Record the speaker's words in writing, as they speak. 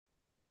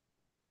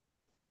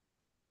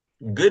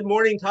Good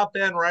morning, Top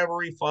Fan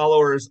Rivalry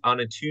followers on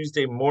a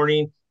Tuesday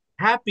morning.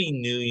 Happy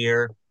New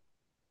Year.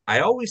 I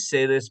always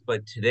say this,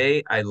 but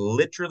today I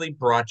literally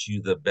brought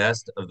you the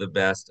best of the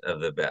best of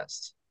the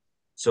best.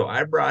 So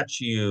I brought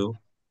you,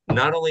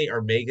 not only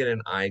are Megan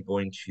and I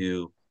going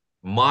to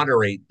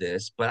moderate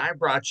this, but I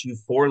brought you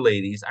four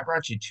ladies. I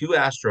brought you two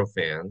Astro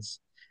fans,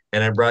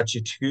 and I brought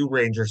you two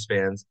Rangers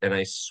fans, and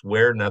I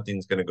swear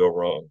nothing's going to go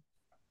wrong.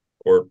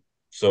 Or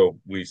so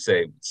we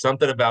say,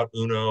 something about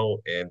Uno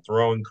and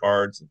throwing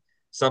cards,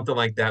 something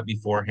like that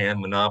beforehand.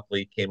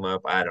 Monopoly came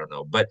up. I don't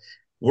know, but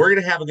we're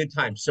gonna have a good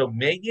time. So,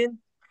 Megan,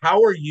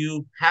 how are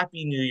you?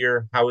 Happy New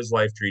Year. How is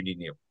life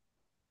treating you?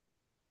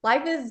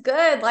 Life is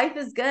good. Life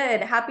is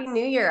good. Happy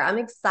New Year. I'm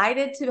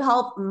excited to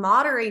help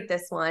moderate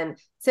this one.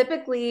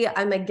 Typically,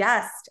 I'm a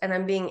guest and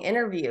I'm being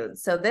interviewed.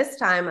 So this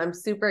time, I'm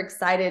super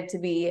excited to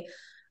be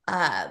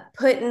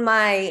putting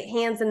my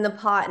hands in the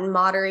pot and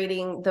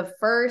moderating the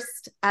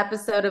first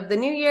episode of the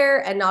new year.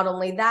 And not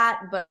only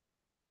that, but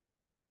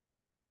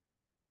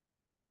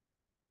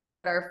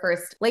our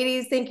first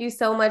ladies, thank you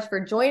so much for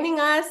joining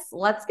us.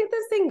 Let's get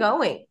this thing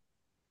going.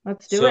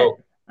 Let's do it. So,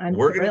 I'm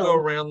we're gonna go thrilled.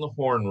 around the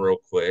horn real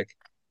quick.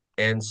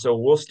 And so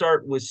we'll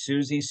start with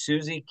Suzy.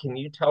 Suzy, can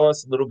you tell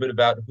us a little bit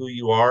about who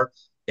you are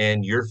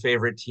and your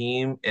favorite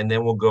team? And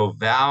then we'll go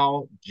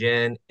Val,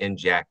 Jen, and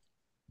Jack.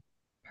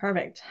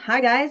 Perfect.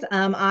 Hi, guys.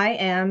 I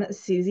am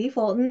Suzy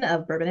Fulton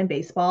of Bourbon and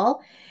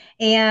Baseball.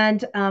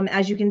 And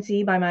as you can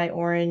see by my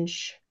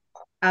orange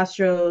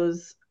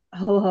Astros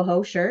ho ho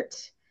ho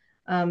shirt,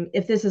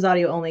 if this is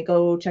audio only,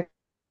 go check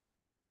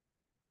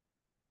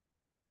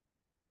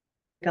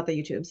out the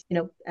YouTubes,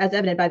 as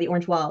evident by the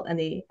orange wall and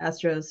the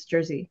Astros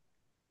jersey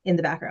in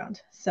the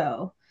background.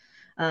 So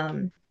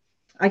um,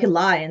 I could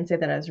lie and say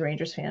that I was a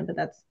Rangers fan, but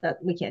that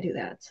we can't do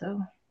that.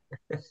 So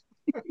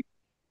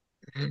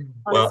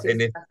Well, Honesty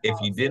and is if you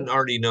policy. didn't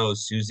already know,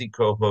 Susie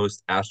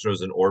co-hosts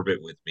Astros in Orbit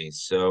with me.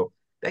 So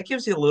that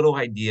gives you a little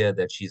idea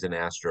that she's an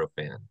Astro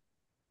fan,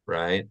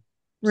 right?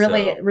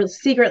 really, So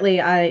secretly,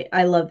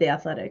 I love the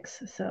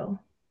Athletics. So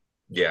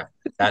yeah,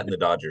 that and the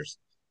Dodgers.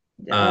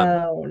 Um,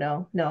 oh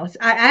no, no.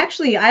 I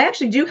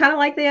actually do kind of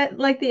like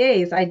the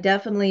A's. I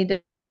definitely do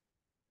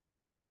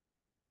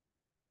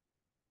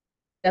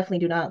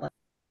not like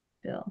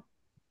Bill.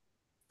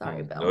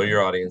 Sorry, know Bill.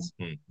 your audience.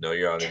 Know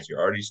your audience. You're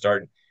already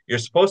starting. You're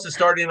supposed to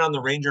start in on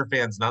the Ranger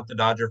fans, not the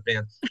Dodger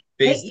fans.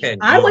 Base Hey, 10,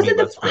 you and me,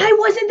 let's I go.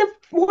 wasn't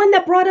the one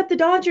that brought up the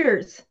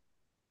Dodgers,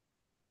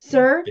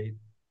 sir. Base,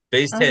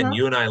 base 10, Uh-huh.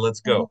 you and I, let's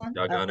go. Uh-huh.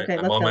 Doggone it. Okay,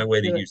 I'm let's on my go.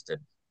 way to Do it. Houston.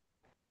 Okay.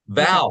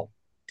 Val,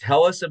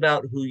 tell us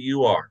about who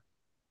you are.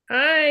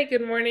 Hi,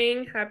 good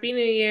morning. Happy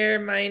New Year.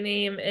 My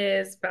name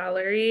is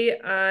Valerie.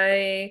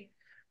 I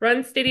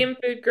run Stadium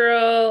Food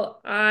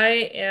Girl.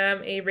 I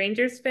am a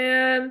Rangers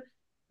fan.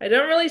 I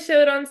don't really show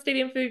it on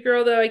Stadium Food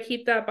Girl, though. I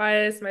keep that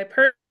bias. My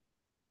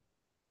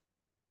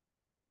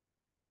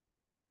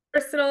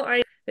personal,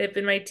 they've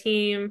been my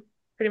team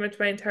pretty much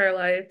my entire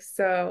life.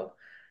 So,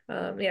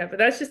 yeah, but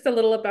that's just a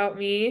little about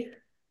me.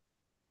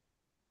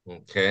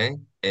 Okay.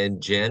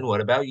 And Jen, what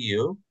about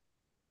you?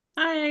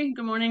 Hi,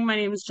 good morning. My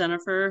name is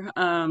Jennifer.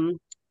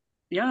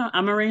 Yeah,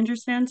 I'm a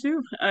Rangers fan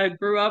too. I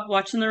grew up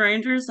watching the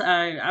Rangers.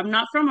 I'm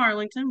not from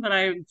Arlington, but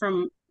I'm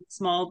from a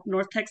small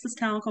North Texas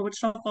town called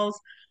Wichita Falls.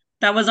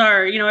 That was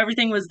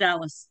everything was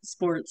Dallas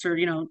sports or,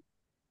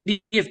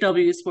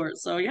 DFW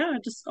sports. So yeah, I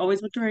just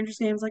always went to Rangers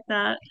games like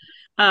that.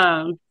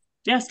 Um,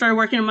 yeah, started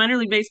working in minor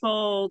league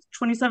baseball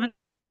 2017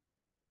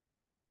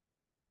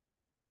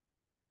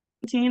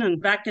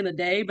 and back in the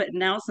day, but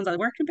now since I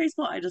work in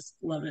baseball, I just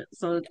love it.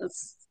 So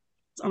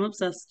I'm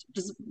obsessed.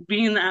 Just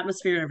being in the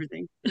atmosphere,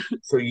 everything.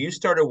 So you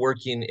started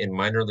working in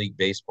minor league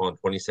baseball in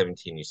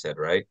 2017, you said,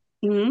 right?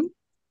 Hmm.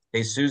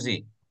 Hey,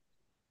 Susie,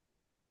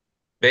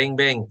 bang,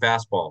 bang,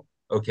 fastball.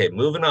 Okay,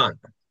 moving on.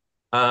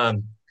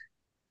 Um,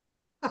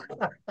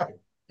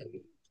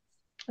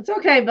 It's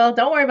okay, Bill.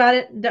 Don't worry about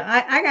it.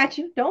 I got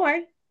you. Don't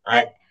worry.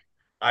 I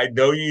I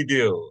know you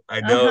do.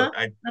 Uh-huh.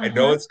 I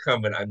know Uh-huh. it's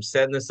coming. I'm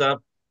setting this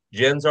up.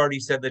 Jen's already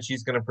said that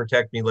she's going to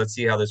protect me. Let's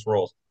see how this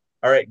rolls.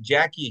 All right,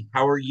 Jackie,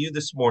 how are you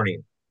this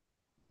morning?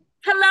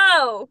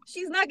 Hello.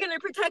 She's not going to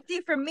protect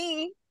you from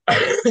me.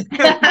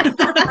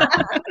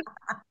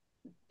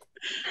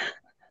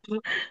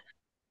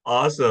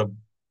 Awesome.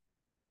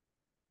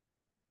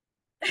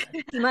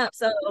 Team up.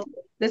 So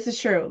This is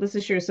true. This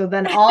is true. So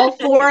then all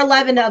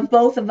 4'11" of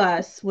both of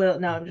us will.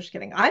 No, I'm just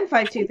kidding. I'm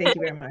 5'2". Thank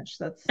you very much.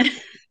 That's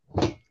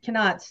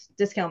cannot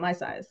discount my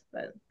size,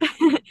 but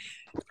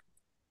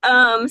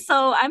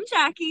so I'm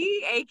Jackie,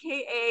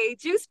 aka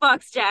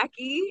Juicebox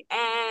Jackie,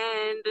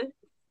 and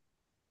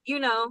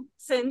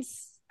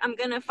since I'm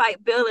gonna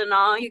fight Bill and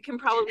all, you can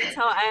probably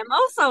tell I am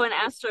also an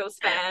Astros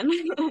fan.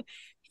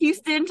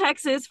 Houston,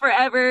 Texas,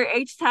 forever.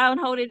 H Town,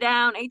 hold it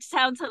down. H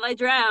Town till I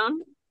drown.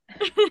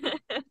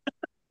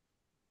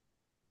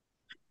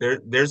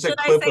 There's a Should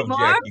I clip say of more?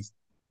 Jackie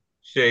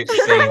Should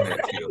I saying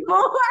that say too.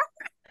 more?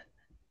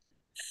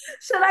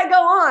 Should I go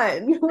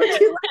on? Would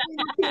you like me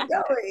to keep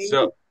going?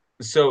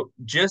 So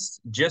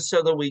just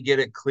so that we get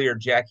it clear,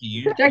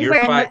 Jackie, Jackie's you're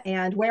like, five.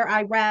 and where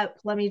I rep,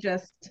 let me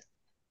just.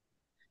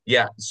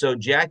 Yeah. So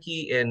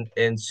Jackie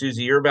and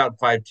Susie, you're about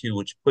 5'2",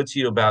 which puts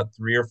you about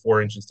 3 or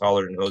 4 inches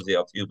taller than Jose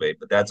Altuve,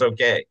 but that's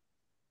okay.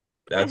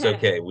 That's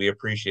okay. We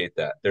appreciate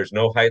that. There's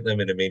no height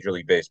limit in Major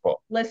League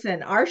Baseball.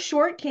 Listen, our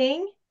short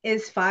king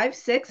is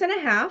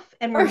 5'6.5",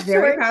 and we're Our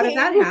very short proud of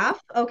that king.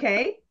 half.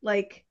 Okay,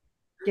 like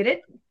get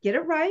it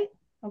right.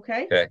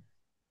 Okay. Okay.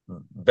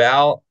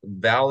 Val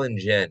and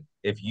Jen,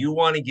 if you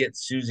want to get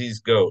Susie's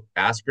goat,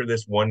 ask her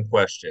this one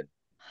question.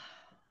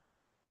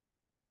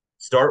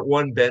 Start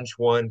one, bench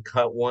one,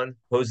 cut one.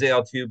 Jose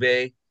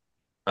Altuve,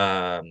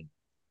 um,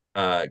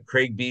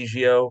 Craig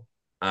Biggio,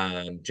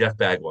 Jeff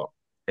Bagwell,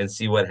 and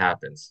see what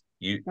happens.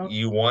 You Don't.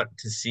 you want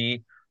to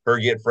see her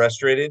get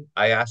frustrated?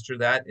 I asked her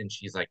that, and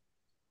she's like,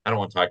 "I don't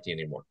want to talk to you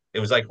anymore."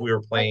 It was like we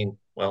were playing,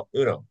 well,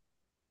 Uno.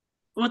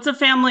 Well, it's a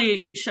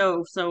family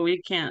show, so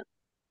we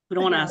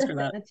don't want to Yeah, ask her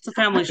that. It's a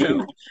family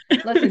show.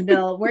 listen,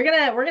 Bill, we're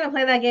gonna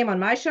play that game on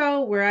my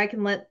show where I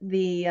can let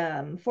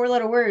the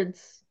four-letter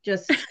words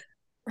just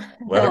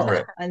Let them go,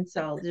 rip. and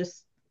so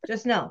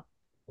just know,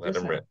 Let just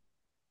them know. rip.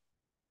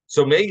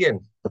 So, Megan,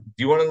 do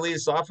you want to lead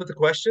us off with a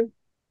question?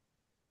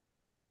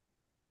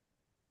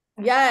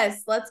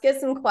 Yes, let's get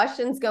some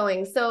questions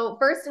going. So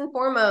first and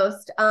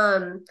foremost,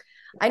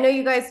 I know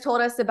you guys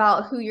told us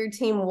about who your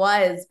team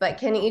was, but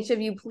can each of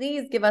you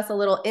please give us a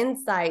little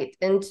insight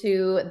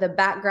into the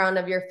background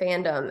of your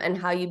fandom and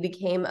how you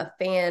became a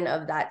fan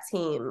of that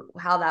team,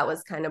 how that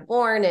was kind of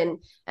born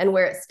and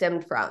where it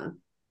stemmed from?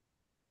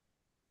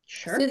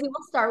 Sure. Susie,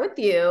 we'll start with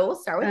you. We'll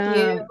start with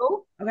you.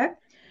 Okay.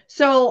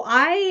 So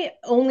I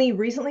only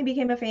recently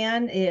became a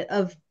fan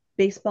of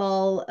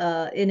baseball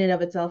in and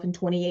of itself in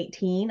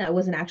 2018. I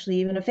wasn't actually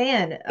even a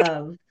fan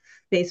of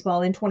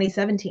baseball in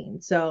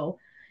 2017. So,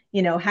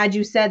 had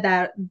you said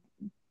that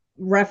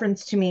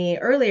reference to me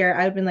earlier,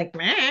 I'd been like,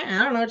 meh,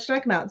 I don't know what you're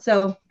talking about.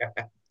 So,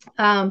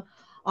 um,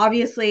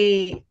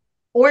 obviously,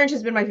 orange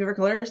has been my favorite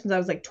color since I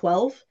was like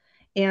 12.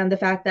 And the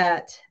fact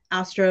that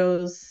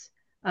Astros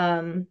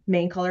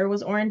main color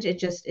was orange,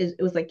 it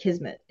was like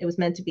kismet. It was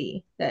meant to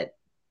be that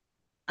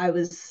I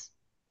was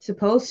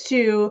supposed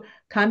to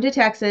come to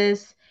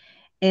Texas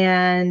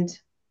and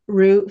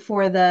root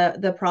for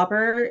the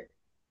proper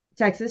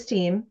Texas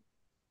team.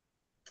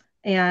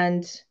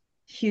 And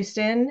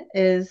Houston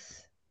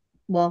is,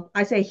 well,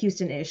 I say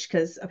Houston-ish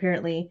because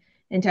apparently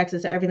in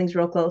Texas everything's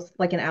real close,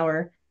 like an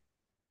hour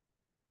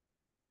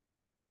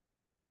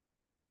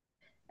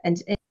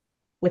and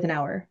with an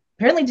hour.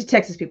 Apparently to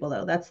Texas people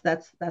though, that's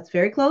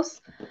very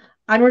close.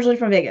 I'm originally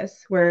from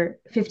Vegas, where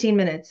 15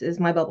 minutes is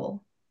my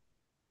bubble,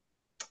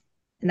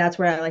 and that's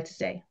where I like to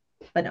stay.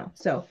 But no,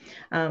 so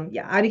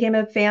yeah, I became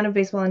a fan of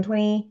baseball in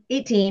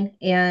 2018,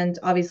 and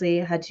obviously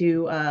had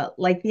to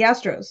like the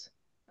Astros.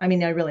 I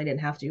mean, I really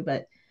didn't have to,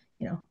 but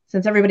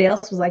since everybody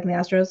else was liking the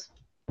Astros,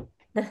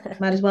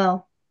 might as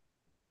well.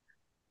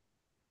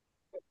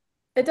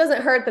 It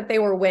doesn't hurt that they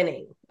were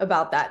winning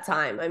about that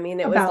time. I mean,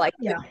 it was About like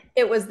yeah,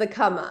 it was the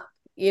come up.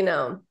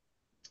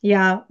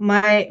 yeah.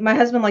 My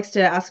husband likes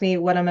to ask me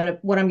what I'm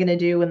gonna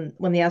do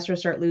when the Astros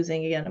start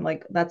losing again. I'm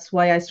like, that's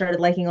why I started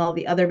liking all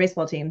the other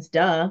baseball teams.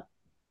 Duh.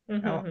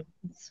 Oh,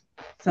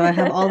 so I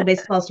have all the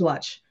baseballs to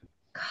watch.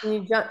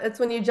 It's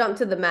when you jump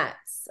to the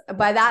Mets.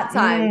 By that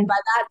time,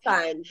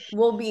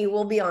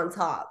 we'll be on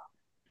top.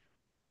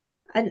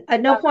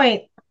 At no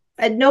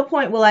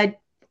point, will I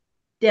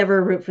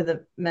ever root for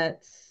the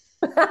Mets.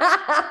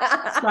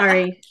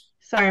 Sorry,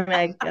 sorry,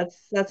 Meg.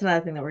 That's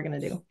another thing that we're gonna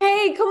do.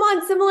 Hey, come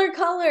on, similar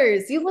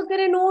colors. You look at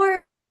an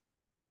orange.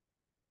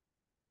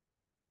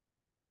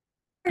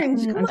 Come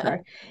I'm on. sorry.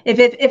 If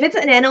it's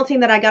an NL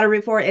team that I got to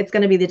root for, it's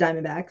gonna be the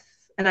Diamondbacks,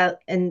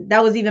 and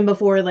that was even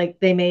before like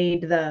they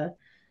made the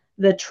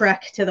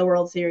trek to the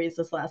World Series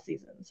this last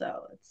season.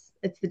 So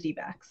it's the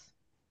D-backs.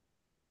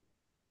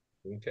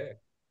 Okay.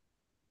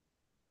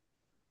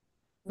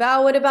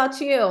 Val, what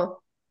about you?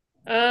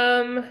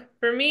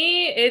 For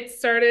me, it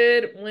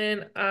started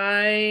when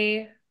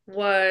I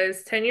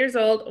was 10 years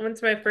old. I went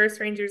to my first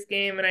Rangers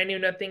game and I knew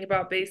nothing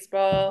about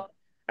baseball.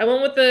 I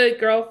went with a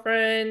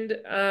girlfriend,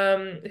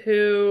 a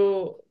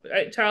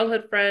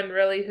childhood friend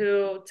really,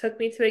 who took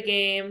me to a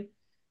game.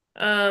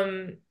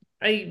 Um,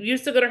 I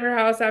used to go to her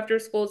house after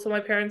school till my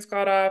parents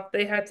got off.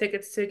 They had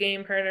tickets to a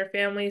game, her and her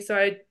family. So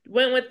I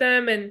went with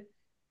them and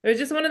it was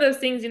just one of those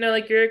things,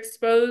 like you're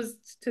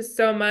exposed to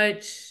so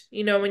much,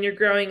 when you're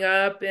growing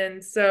up.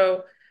 And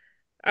so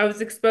I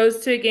was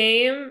exposed to a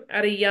game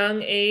at a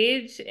young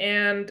age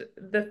and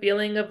the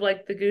feeling of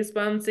like the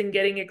goosebumps and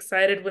getting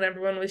excited when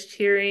everyone was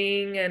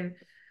cheering and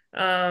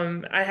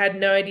I had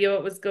no idea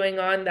what was going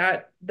on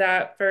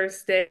that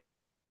first day,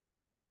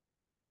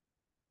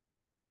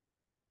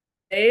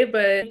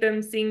 but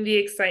them seeing the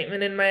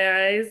excitement in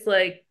my eyes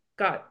like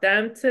got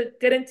them to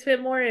get into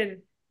it more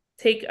and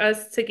take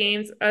us to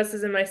games, us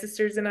as in my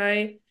sisters and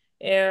I.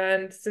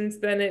 And since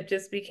then, it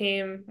just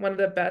became one of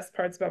the best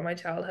parts about my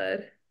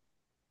childhood.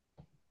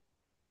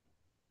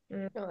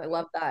 Oh, I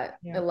love that. I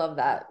Yeah. love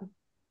that.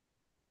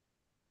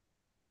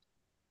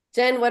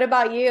 Jen, what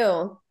about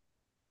you?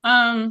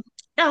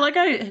 Yeah, like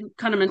I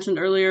kind of mentioned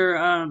earlier,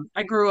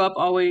 I grew up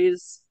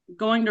always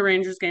going to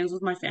Rangers games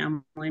with my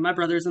family. My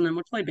brothers and them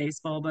would play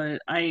baseball, but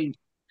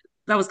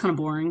that was kind of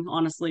boring,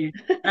 honestly.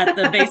 At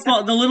the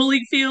baseball, the little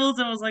league fields,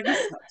 it was like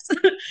this sucks.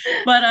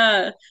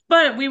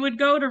 But we would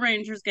go to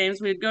Rangers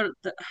games. We'd go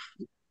to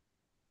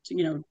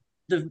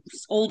the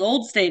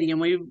old stadium.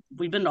 We've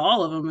been to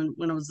all of them, and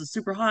when it was the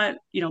super hot,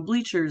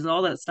 bleachers,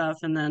 all that stuff,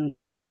 and then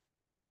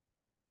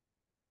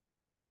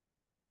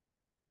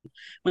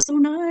was so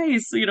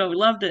nice. We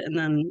loved it. And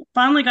then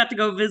finally got to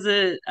go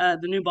visit the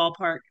new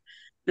ballpark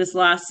this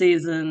last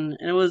season.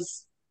 And it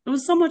was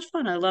so much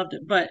fun. I loved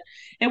it. But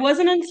it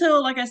wasn't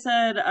until, like I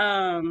said,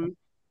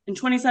 in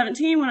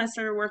 2017 when I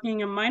started working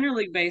in minor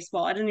league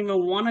baseball. I didn't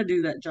even want to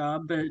do that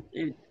job, but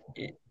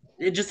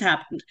it just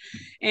happened.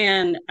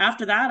 And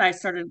after that, I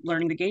started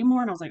learning the game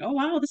more, and I was like, oh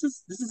wow, this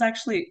is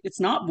actually, it's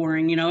not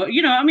boring. I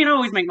mean, I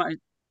always make my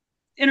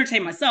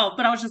entertain myself,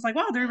 but I was just like,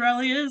 wow, there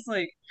really is,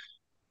 like,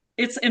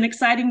 it's an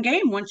exciting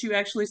game once you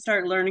actually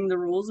start learning the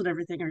rules and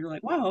everything. And you're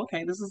like, wow,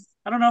 okay, this is,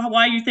 I don't know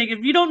why you think, if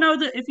you don't know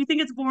that, if you think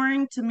it's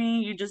boring, to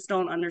me, you just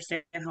don't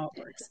understand how it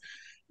works.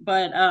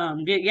 But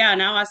yeah,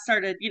 now I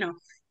started,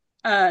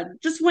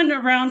 just went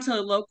around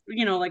to local,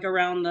 like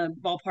around the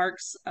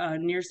ballparks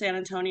near San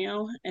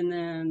Antonio. And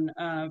then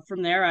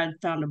from there, I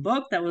found a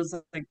book that was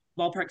like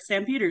Ballpark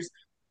Stampeders.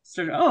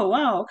 Started, oh,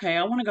 wow, okay,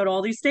 I want to go to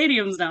all these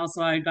stadiums now.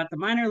 So I got the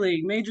minor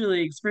league, major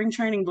league, spring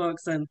training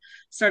books and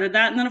started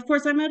that. And then, of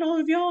course, I met all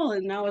of y'all.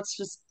 And now it's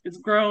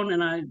grown,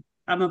 and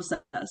I'm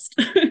obsessed.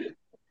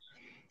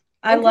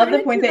 I love the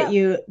point that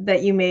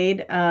you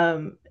made,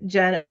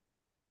 Jen,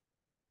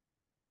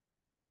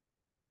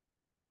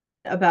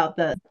 about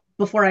the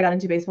before I got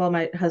into baseball,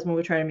 my husband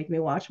would try to make me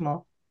watch them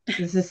all.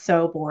 This is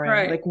so boring.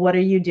 Right. Like, what are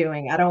you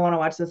doing? I don't want to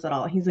watch this at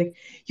all. He's like,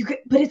 you could,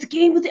 but it's a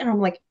game with it. And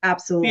I'm like,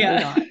 absolutely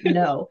not.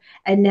 No.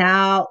 And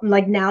now,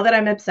 like, now that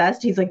I'm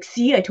obsessed, he's like,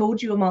 see, I told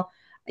you. I'm all,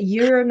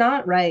 you're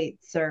not right,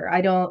 sir.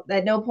 I don't,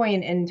 at no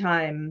point in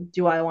time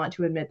do I want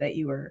to admit that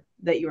you were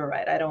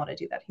right. I don't want to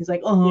do that. He's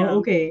like, oh,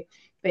 okay.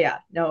 But yeah,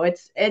 no,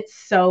 it's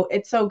so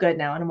good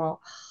now. And I'm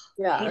all,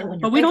 yeah,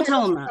 but we don't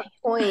tell them that.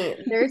 Point.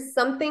 There's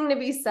something to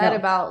be said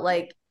about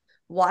like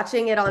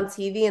watching it on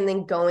TV and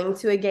then going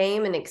to a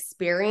game and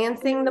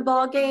experiencing the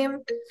ball game,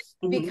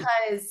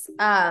 because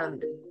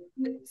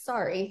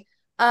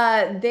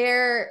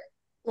they're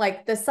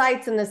like the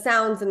sights and the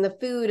sounds and the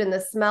food and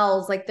the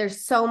smells, like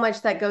there's so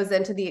much that goes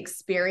into the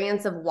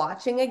experience of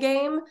watching a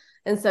game.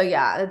 And so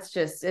yeah,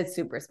 it's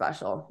super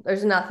special.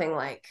 There's nothing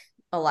like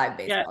a live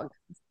baseball game.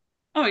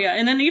 Oh yeah,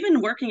 and then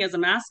even working as a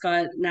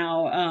mascot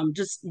now,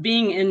 just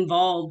being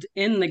involved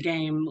in the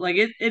game, like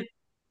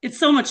it's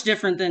so much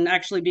different than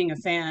actually being a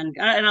fan.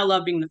 And I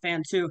love being the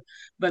fan too,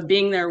 but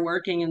being there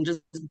working and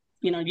just,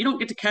 you don't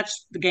get to catch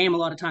the game a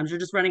lot of times. You're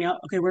just running out.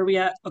 Okay, where are we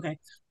at? Okay,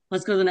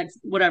 let's go to the next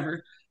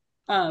whatever.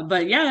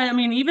 But yeah, I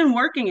mean, even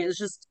working is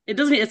just,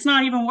 it's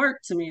not even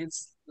work to me.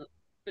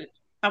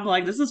 I'm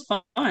like, this is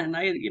fun.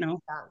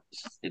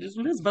 It is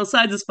what it is. Both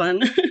sides is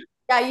fun.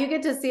 Yeah, you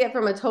get to see it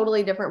from a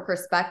totally different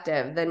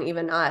perspective than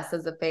even us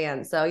as a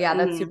fan. So yeah,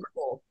 that's super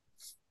cool.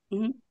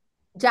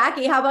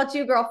 Jacky, how about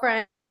you,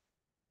 girlfriend?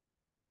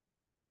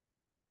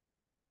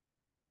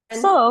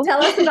 So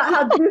tell us about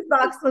how Juice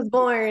Box was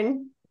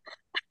born.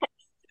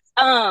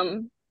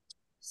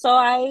 So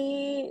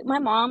my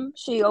mom,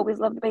 she always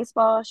loved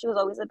baseball. She was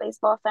always a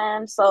baseball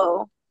fan,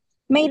 so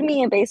made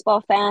me a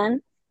baseball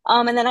fan.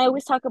 And then I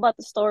always talk about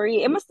the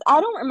story.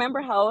 I don't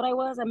remember how old I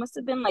was. I must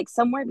have been like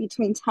somewhere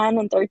between 10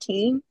 and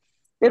 13.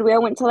 But I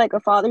went to like a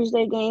Father's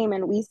Day game,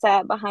 and we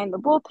sat behind the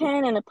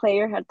bullpen, and a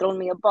player had thrown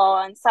me a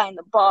ball and signed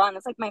the ball. And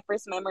it's like my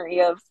first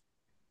memory of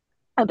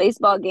a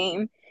baseball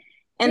game.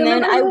 And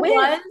then I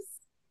went.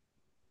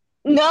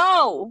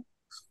 No.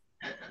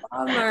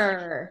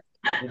 Bummer.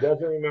 She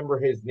doesn't remember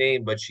his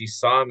name, but she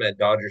saw him at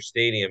Dodger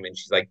Stadium, and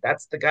she's like,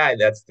 "That's the guy.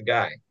 That's the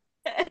guy."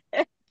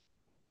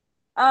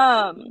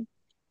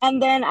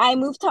 And then I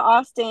moved to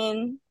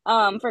Austin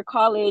for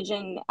college,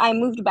 and I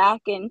moved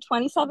back in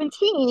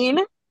 2017,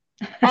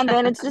 and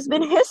then it's just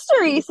been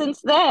history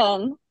since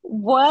then.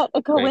 What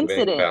a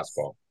coincidence!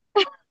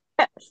 Bang,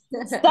 bang,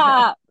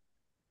 stop.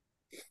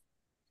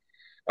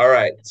 All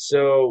right,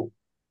 so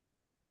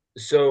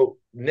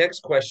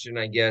next question,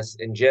 I guess,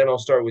 and Jen, I'll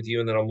start with you,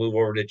 and then I'll move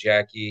over to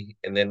Jacky,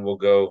 and then we'll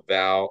go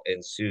Val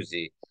and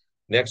Suzy.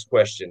 Next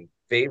question: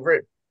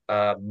 favorite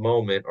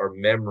moment or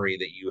memory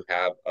that you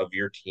have of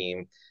your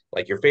team,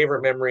 like your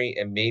favorite memory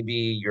and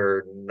maybe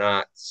your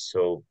not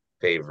so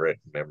favorite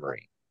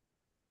memory.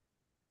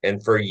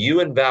 And for you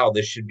and Val,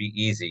 this should be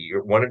easy.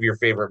 One of your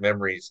favorite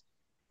memories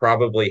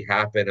probably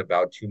happened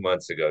about 2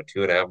 months ago,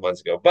 2.5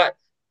 months ago, but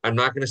I'm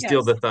not going to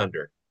steal the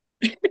thunder.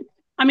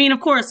 I mean, of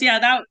course,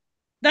 yeah,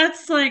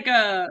 that's like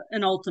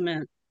an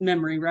ultimate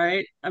memory,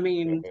 right? I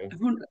mean,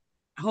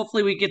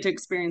 hopefully we get to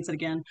experience it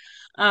again.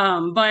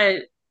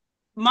 But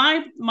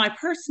my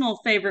personal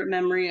favorite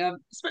memory of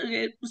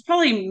it was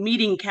probably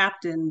meeting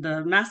Captain,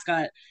 the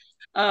mascot.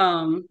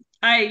 I'm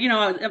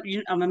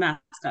a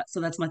mascot, so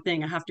that's my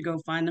thing. I have to go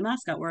find the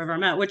mascot wherever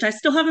I'm at, which I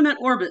still haven't met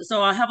Orbit,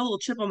 so I have a little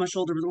chip on my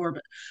shoulder with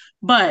Orbit.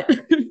 But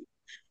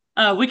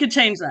we could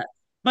change that.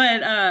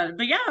 But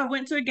yeah, I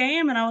went to a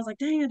game and I was like,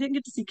 dang, I didn't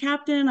get to see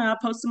Captain. I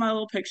posted my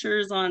little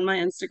pictures on my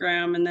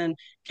Instagram, and then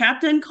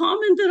Captain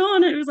commented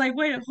on it. It was like,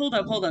 wait, hold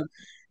up, hold up.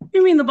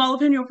 You mean the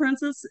Jalapeno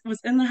Princess was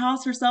in the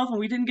house herself and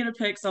we didn't get a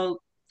pic? So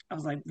I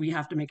was like, we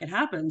have to make it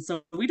happen.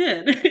 So we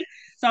did.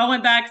 So I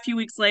went back a few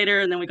weeks later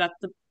and then we got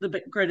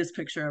the greatest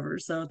picture ever.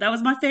 So that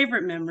was my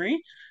favorite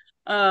memory.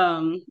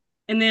 Um,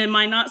 and then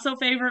my not so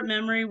favorite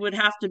memory would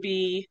have to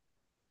be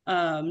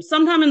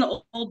sometime in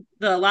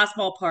the last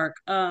ballpark.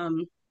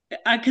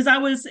 Because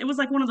it was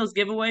like one of those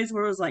giveaways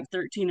where it was like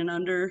 13 and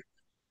under,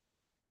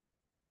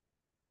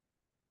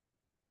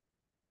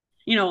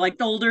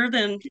 like older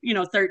than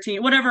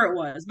 13, whatever it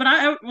was. But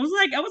I was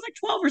like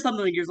 12 or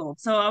something years old,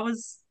 so I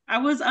was I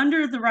was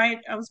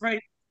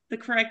right the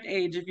correct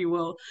age, if you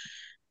will.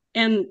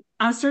 And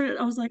I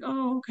was like,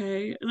 oh,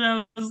 okay. And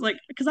I was like,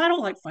 because I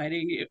don't like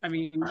fighting. I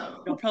mean,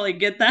 you'll probably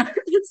get that.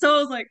 So I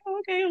was like, oh,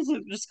 okay. I was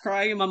like, just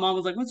crying, and my mom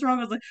was like, what's wrong?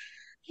 I was like,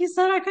 he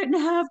said I couldn't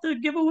have the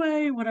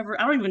giveaway, whatever.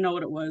 I don't even know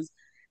what it was.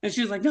 And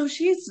she was like, no,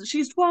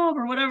 she's 12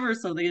 or whatever.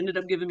 So they ended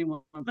up giving me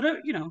one. But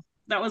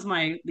that was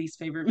my least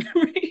favorite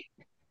memory.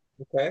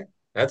 Okay.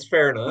 That's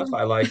fair enough.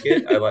 I like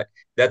it. I like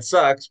that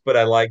sucks, but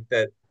I like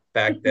that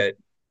fact that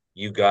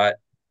you got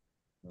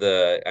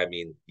I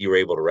mean, you were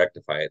able to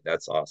rectify it.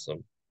 That's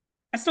awesome.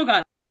 I still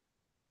got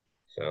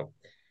So,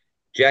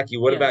 Jacky,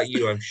 what about yes.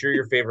 you? I'm sure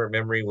your favorite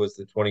memory was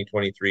the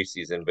 2023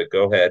 season, but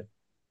go ahead.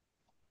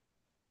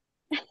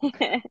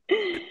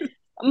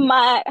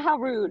 How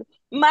rude.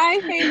 My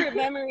favorite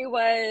memory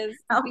was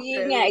How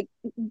being rude. at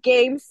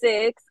game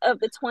 6 of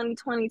the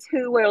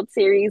 2022 World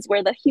Series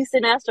where the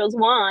Houston Astros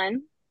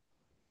won.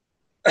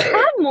 I Go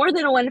have more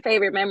than one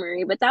favorite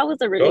memory, but that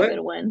was a really ahead. good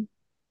one.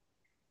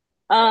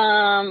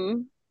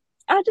 Um,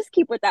 I'll just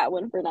keep with that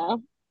one for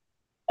now.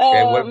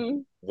 Okay,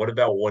 Um, what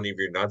about one of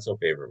your not so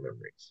favorite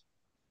memories?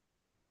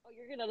 oh,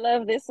 you're gonna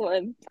love this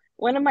one.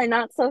 One of my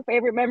not so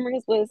favorite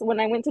memories was when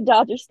I went to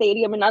Dodger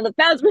Stadium and all the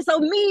fans were so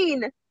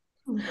mean.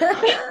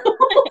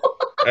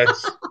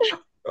 That's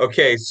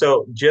okay.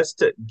 So just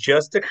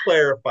to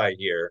clarify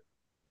here,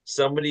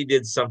 somebody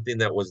did something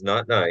that was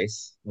not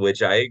nice,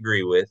 which I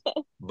agree with.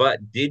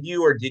 But did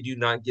you or did you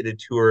not get a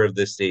tour of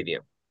the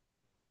stadium?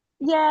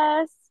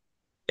 Yes.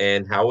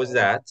 And how was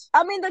that?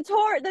 I mean the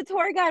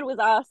tour guide was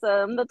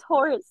awesome. The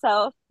tour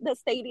itself, the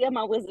stadium,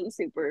 I wasn't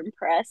super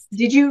impressed.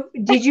 Did you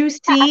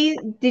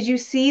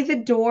see the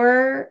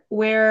door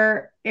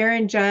where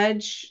Aaron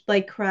Judge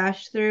like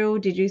crashed through?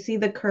 Did you see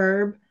the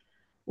curb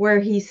where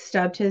he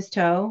stubbed his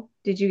toe?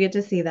 Did you get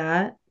to see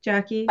that,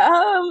 Jacky?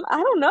 I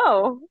don't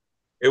know.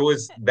 It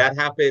was that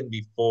happened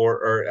before,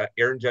 or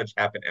Aaron Judge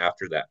happened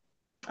after that.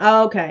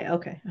 Oh, okay,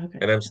 okay, okay.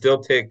 And I'm still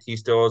ticked. He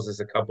still owes us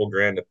a couple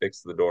grand to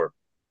fix the door.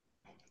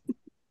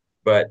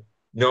 But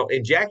no,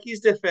 in Jacky's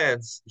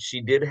defense,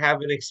 she did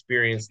have an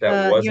experience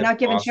that You're wasn't not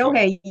giving awesome.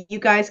 Shohei. You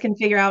guys can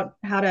figure out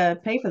how to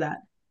pay for that.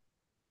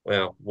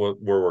 Well, we're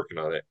working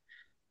on it.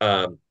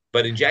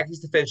 But in Jackie's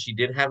defense, she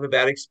did have a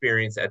bad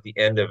experience at the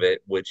end of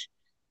it, which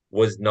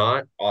was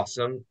not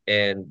awesome.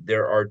 And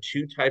there are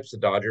two types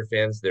of Dodger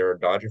fans. There are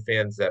Dodger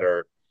fans that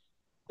are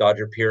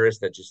Dodger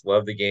purists that just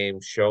love the game,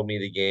 show me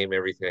the game,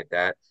 everything like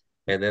that.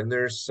 And then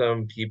there's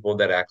some people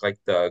that act like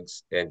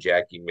thugs, and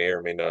Jackie may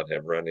or may not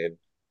have run into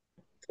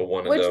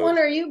one of Which one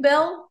those. are you,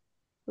 Bill?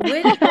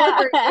 Which one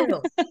are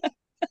you?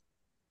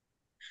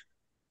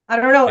 I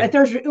don't know. If And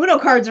there's Uno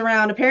cards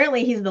around,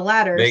 apparently he's the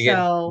latter.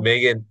 So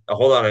Megan,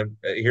 hold on.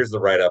 Here's the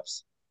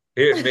write-ups.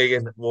 Here,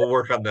 Megan, we'll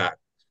work on that.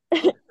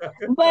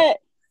 but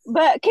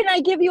but can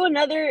I give you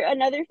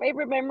another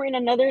favorite memory and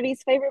another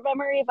least favorite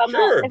memory if I'm not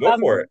Sure, if go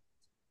for I'm it.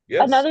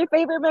 Yes. another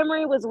favorite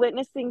memory was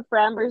witnessing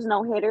Framber's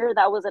no hitter.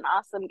 That was an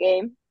awesome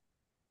game.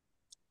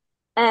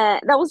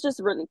 And that was just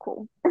really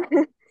cool.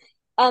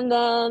 And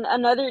then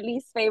another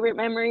least favorite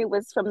memory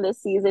was from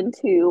this season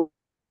too.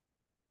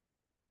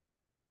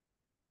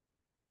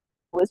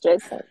 Was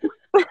just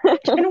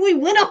can we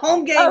win a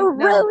home a game? No,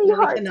 really no,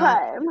 we hard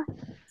cannot. time.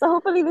 So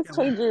hopefully this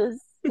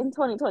changes in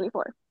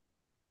 2024.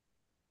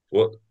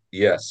 Well,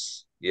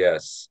 yes,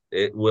 yes,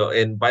 it will.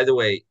 And by the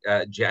way,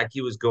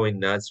 Jackie was going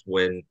nuts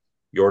when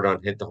Jordan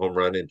hit the home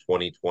run in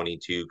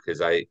 2022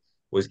 because I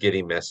was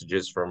getting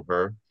messages from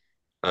her.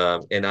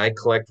 And I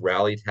collect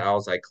rally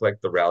towels. I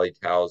collect the rally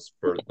towels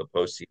for the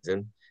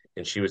postseason.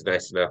 And she was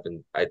nice enough.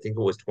 And I think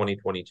it was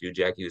 2022,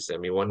 Jackie, to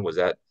send me one. Was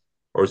that,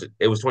 or was it?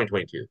 It was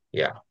 2022.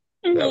 Yeah,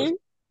 that was, Mm-hmm.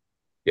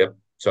 yep.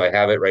 So I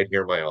have it right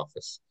here in my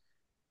office.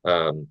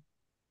 Um,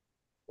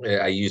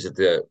 I use it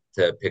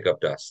to pick up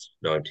dust.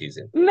 No, I'm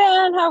teasing.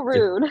 Man, how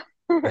rude.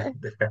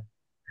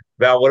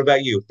 Val, what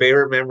about you?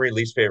 Favorite memory,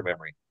 least favorite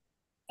memory?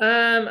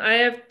 I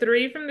have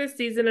three from this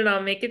season and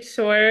I'll make it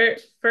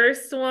short.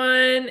 First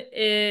one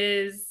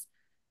is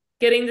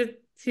getting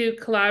to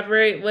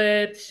collaborate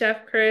with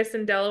Chef Chris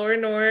in Delaware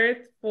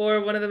North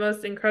for one of the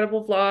most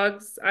incredible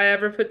vlogs I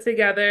ever put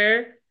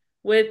together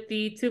with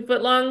the 2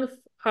 foot long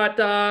hot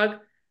dog,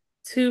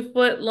 2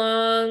 foot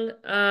long,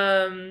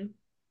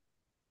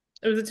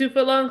 it was a 2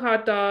 foot long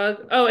hot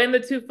dog. Oh, and the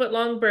 2 foot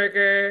long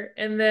burger.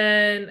 And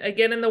then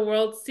again in the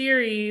World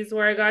Series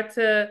where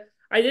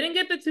I didn't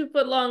get the 2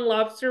 foot long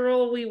lobster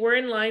roll. We were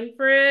in line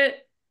for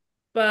it,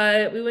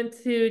 but we went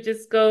to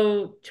just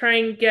go try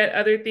and get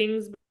other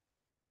things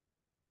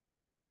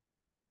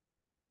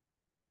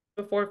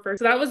before first.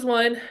 So that was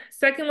one.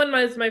 Second one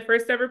was my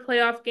first ever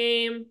playoff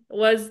game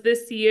was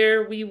this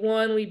year. We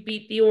won. We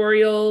beat the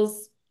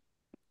Orioles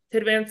to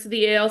advance to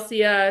the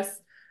ALCS.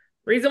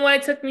 Reason why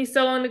it took me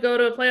so long to go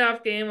to a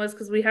playoff game was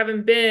because we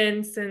haven't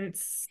been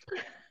since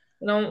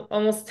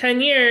almost 10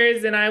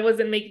 years, and I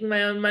wasn't making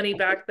my own money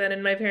back then,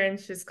 and my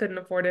parents just couldn't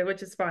afford it,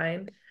 which is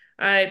fine.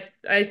 I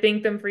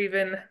thank them for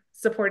even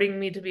supporting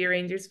me to be a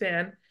Rangers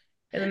fan.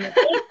 And then the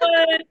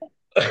third one,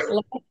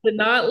 last but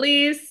not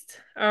least,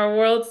 our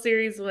World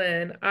Series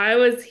win. I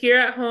was here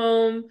at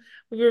home.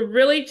 We were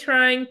really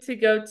trying to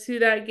go to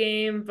that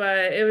game,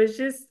 but it was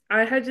just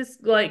I had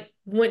just like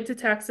went to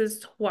Texas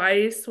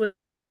twice within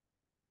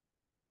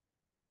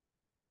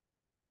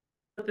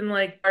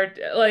like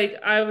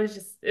I was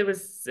just it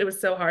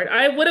was so hard.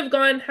 I would have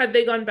gone had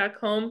they gone back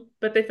home,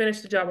 but they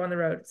finished the job on the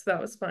road, so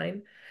that was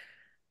fine.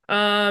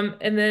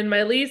 And then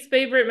my least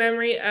favorite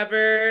memory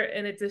ever,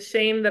 and it's a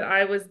shame that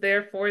I was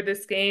there for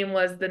this game,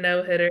 was the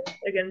no-hitter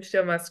against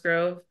Joe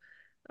Musgrove.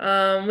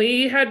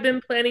 We had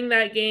been planning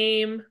that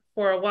game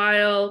for a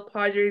while,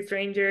 Padres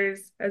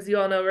Rangers. As you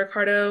all know,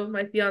 Ricardo,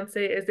 my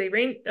fiance, is a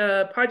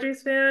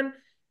Padres fan.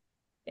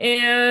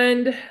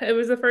 And it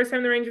was the first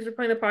time the Rangers were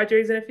playing the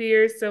Padres in a few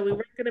years, so we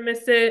weren't gonna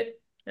miss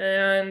it.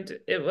 And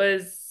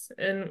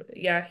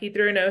yeah, he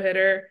threw a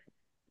no-hitter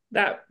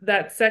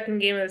that second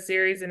game of the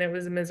series, and it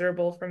was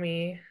miserable for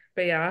me.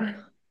 But yeah,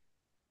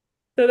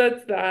 so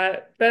that's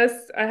that.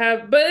 Best I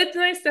have, but it's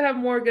nice to have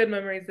more good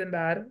memories than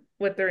bad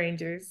with the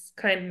Rangers.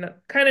 Kind of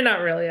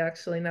not really,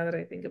 actually, now that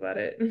I think about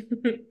it.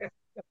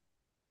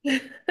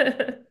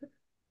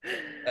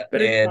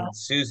 But it's And not.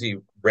 Suzy,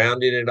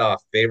 rounding it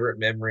off, favorite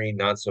memory,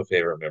 not so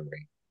favorite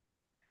memory.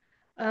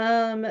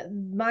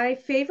 My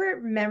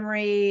favorite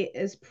memory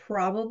is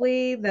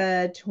probably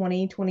the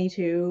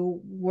 2022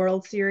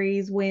 World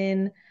Series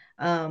win.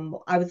 I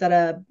was at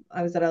a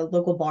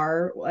local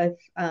bar with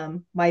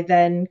my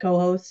then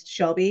co-host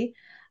Shelby,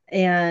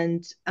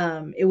 and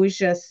it was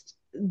just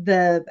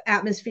the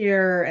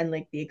atmosphere and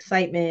like the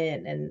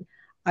excitement, and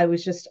I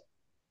was just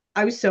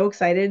I was so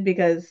excited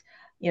because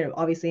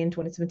obviously in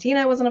 2017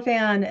 I wasn't a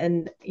fan,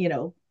 and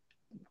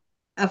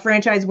a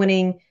franchise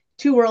winning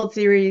two World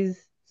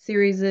Series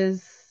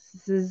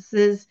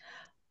is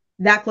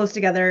that close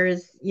together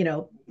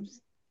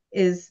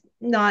is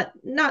not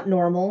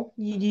normal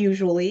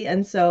usually.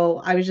 And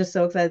so I was just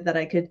so excited that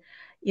I could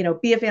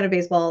be a fan of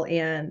baseball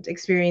and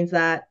experience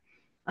that.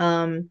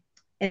 And,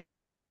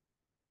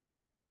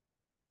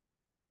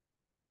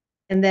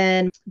 and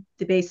then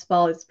the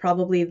baseball is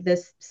probably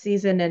this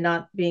season and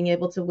not being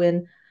able to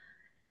win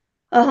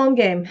a home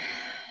game.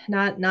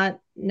 Not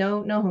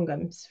no home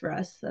games for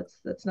us.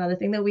 That's not a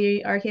thing that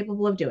we are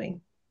capable of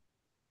doing.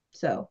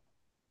 So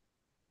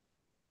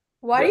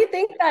Why do you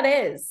think that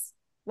is?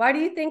 Why do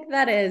you think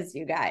that is,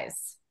 you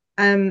guys?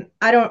 I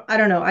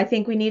don't know. I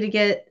think we need to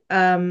get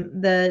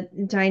the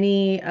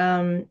tiny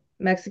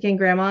Mexican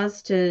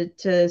grandmas to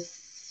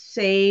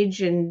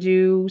sage and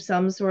do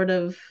some sort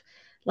of,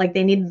 like,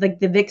 they need like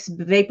the Vicks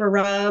vapor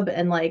rub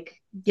and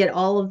like get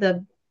all of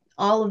the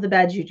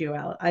bad juju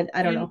out. I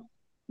don't And know.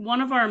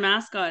 one of our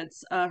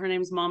mascots, her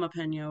name's Mama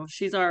Peno.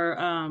 She's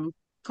our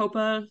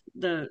Copa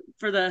the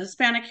for the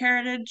Hispanic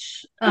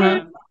Heritage,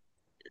 Uh-huh.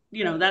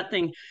 that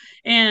thing.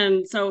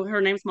 And so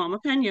her name's Mama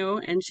Peno,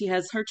 and she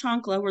has her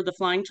chancla. We're the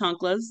Flying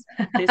Chanclas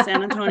de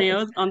San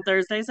Antonio on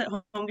Thursdays at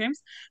home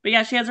games. But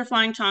yeah, she has her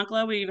flying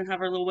chancla. We even have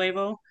her little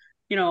huevo,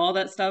 all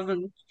that stuff.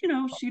 And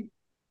So she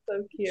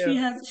cute.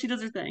 has she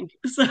does her thing.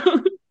 So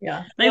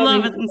Yeah. they Well,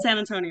 love it in San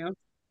Antonio.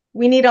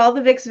 we need all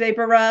the Vicks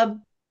vapor rub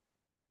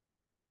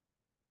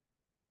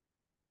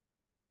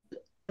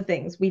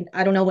things.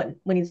 I don't know what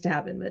needs to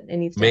happen, but it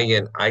needs to happen.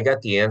 Megan, I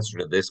got the answer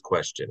to this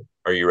question.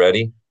 Are you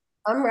ready?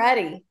 I'm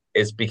ready.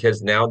 It's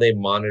because now they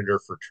monitor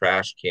for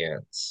trash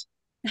cans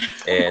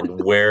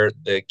and where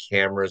the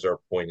cameras are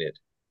pointed.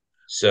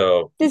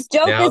 So This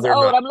joke now is they're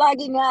old. not, I'm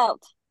logging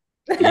out.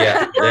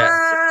 yeah, that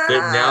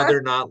now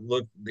they're not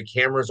the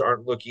cameras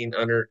aren't looking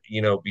under,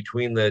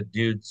 between the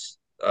dude's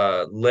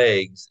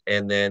legs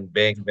and then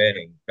bang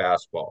bang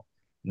fastball.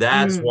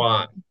 That's Mm.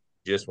 why.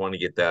 Just want to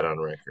get that on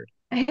record.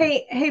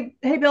 Hey,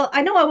 Bill.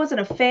 I know I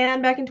wasn't a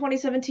fan back in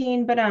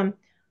 2017, but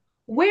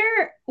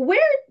where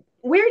where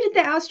where did the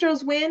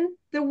Astros win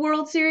the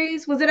World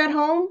Series? Was it at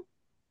home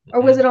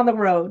or was Mhm. it on the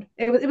road?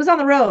 It was on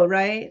the road,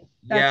 right?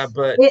 Yeah, That's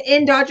but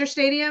in Dodger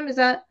Stadium. Is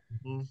that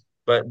mhm.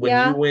 But when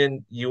you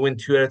yeah? win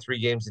two out of three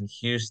games in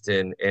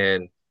Houston,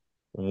 and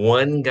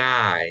one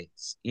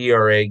guy's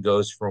ERA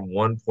goes from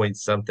 1 point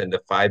something to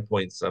 5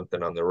 point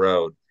something on the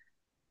road,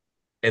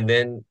 and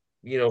then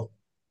you know,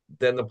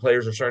 then the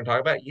players are starting to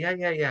talk about,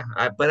 yeah.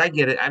 But I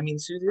get it. I mean,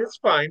 Susie, it's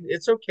fine.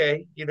 It's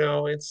okay.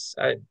 It's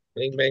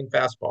bang bang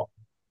fastball.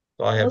 That's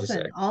all I have to say.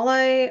 Listen, all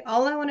I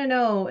want to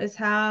know is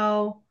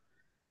how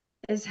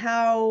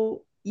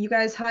you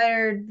guys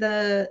hired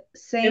the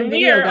same And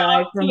we video are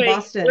guy off to from a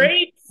Boston.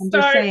 great I'm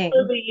just start saying.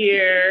 for the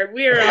year.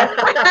 We are off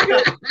to a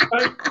good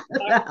start.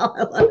 Val,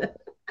 I love it.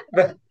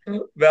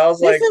 Val's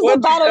This like, is the what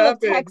just Battle of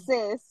happened?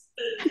 Texas.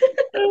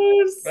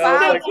 Val's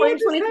Wow, like, what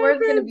just 2024 is going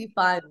to happened? be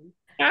fun.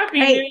 Happy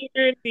Hey. New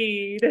Year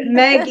indeed.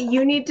 Meg,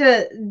 you need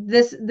to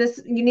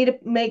you need to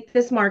make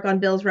this mark on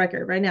Bill's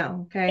record right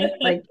now, okay?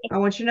 Like I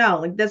want you to know,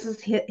 like this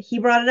is he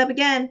brought it up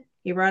again.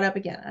 He brought it up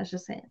again. I was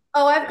just saying.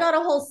 Oh, I've got a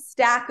whole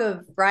stack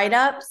of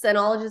write-ups, and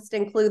I'll just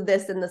include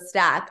this in the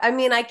stack. I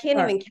mean, I can't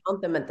even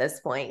count them at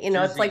this point. You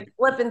know, it's Suzy, like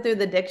flipping through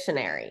the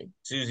dictionary.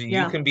 Suzy, you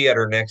Yeah. can be at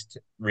her next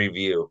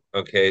review.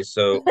 Okay,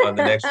 so on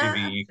the next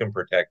review, you can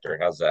protect her.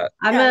 How's that?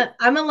 I'm Yeah.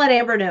 gonna let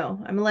Amber know.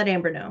 I'm gonna let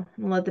Amber know.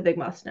 I'm gonna let the big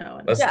boss know.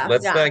 And Let's Yeah.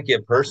 not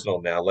get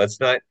personal now. Let's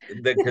not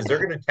because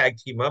they're gonna tag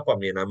team up on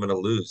me and I'm gonna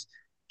lose.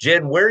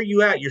 Jen, where are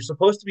you at? You're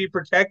supposed to be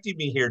protecting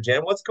me here,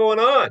 Jen. What's going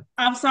on?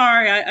 I'm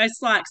sorry, I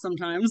slack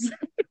sometimes.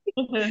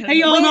 Hey,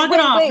 y'all, knock it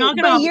off.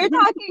 But you're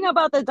talking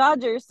about the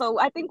Dodgers, so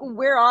I think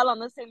we're all on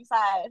the same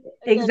side.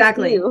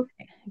 Exactly. You.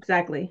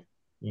 Exactly.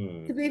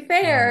 To be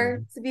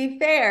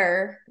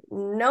fair,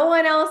 no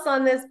one else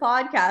on this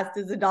podcast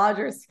is a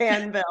Dodgers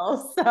fan,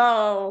 Bill.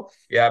 So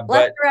yeah, let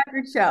but the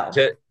record show.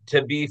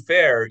 To be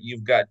fair,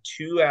 you've got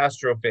 2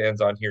 Astro fans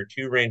on here,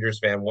 2 Rangers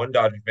fan, 1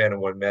 Dodger fan, and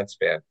 1 Mets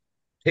fan.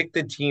 Pick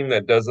the team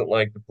that doesn't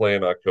like to play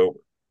in October.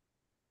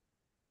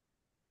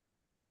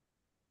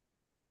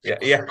 Yeah.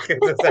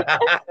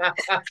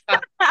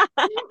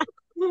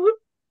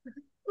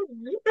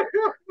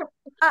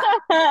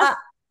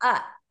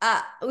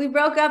 We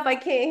broke up. I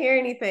can't hear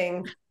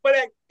anything. But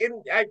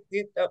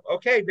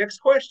okay, next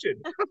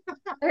question. I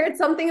heard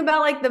something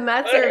about like the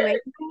Mets are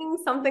amazing,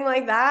 something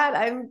like that.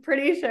 I'm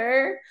pretty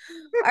sure.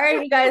 All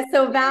right, you guys.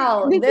 So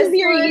Val, this is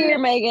your year,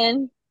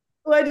 Megan.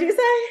 What did you say?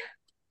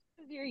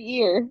 This is your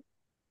year.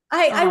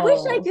 I wish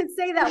I could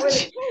say that were the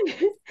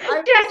case.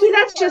 Jackie,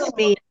 that's just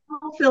me.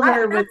 I'll fill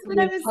her with that's what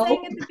I was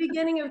saying at the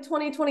beginning of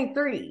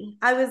 2023.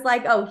 I was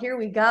like, oh, here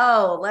we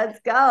go. Let's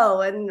go.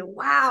 And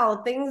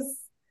wow, things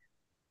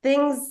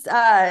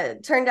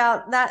turned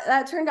out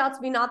that turned out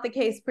to be not the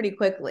case pretty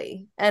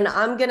quickly. And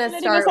I'm gonna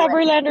letting us have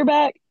Verlander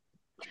back.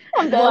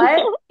 I'm done.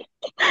 What?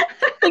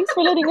 Thanks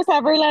for letting us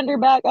have Verlander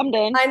back. I'm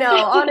done. I know.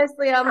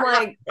 Honestly, I'm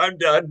like, I'm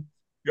done.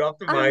 Drop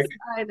the mic.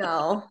 I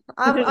know.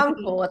 I'm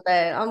cool with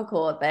it. I'm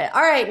cool with it.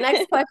 All right,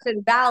 next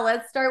question. Val,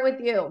 let's start with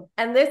you.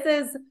 And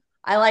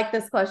I like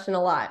this question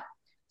a lot.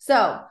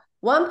 So,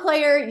 one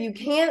player you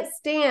can't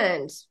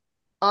stand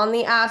on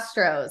the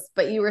Astros,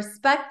 but you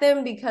respect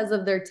them because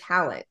of their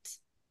talent.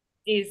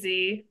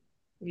 Easy.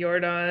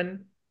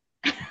 Jordan.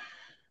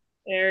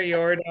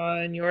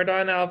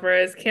 Jordan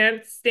Alvarez.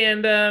 Can't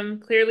stand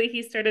him. Clearly,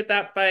 he started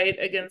that fight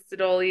against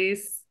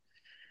Adolis.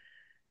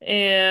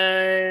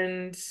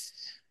 And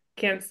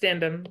can't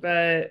stand him,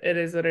 but it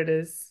is what it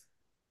is.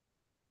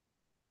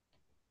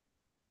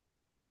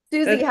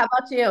 Suzy, how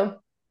about you?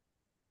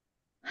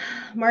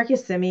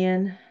 Marcus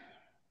Semien.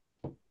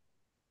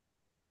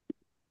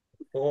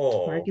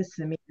 Oh. Marcus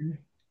Semien.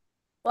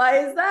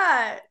 Why is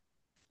that?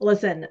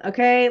 Listen,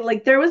 okay,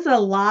 like there was a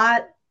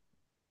lot.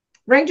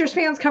 Rangers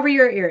fans, cover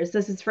your ears.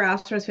 This is for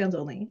Astros fans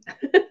only.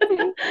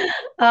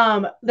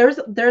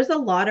 There's a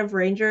lot of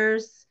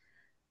Rangers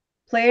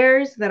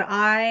players that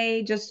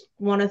I just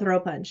want to throw a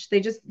punch. They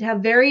just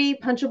have very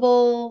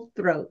punchable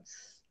throats.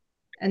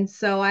 And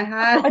so I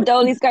had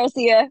Adolis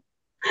Garcia.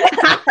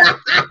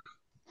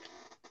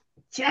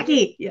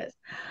 Jacky, yes.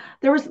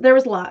 There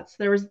was lots.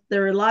 There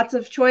were lots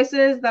of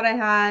choices that I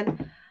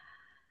had.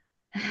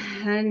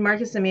 And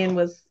Marcus Semien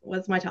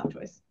was my top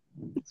choice.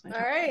 All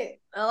right.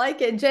 I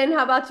like it. Jen,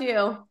 how about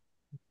you?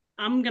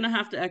 I'm gonna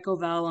have to echo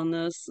Val on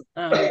this,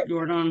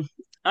 Jordan.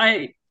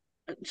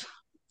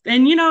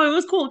 And you know, it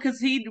was cool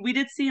because we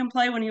did see him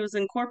play when he was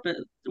in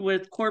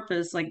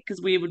Corpus, like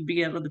because we would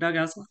be out of the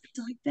dugouts. Like,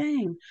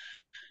 dang,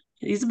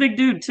 he's a big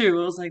dude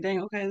too. I was like,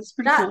 dang, okay, that's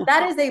pretty cool.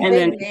 That is a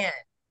big man.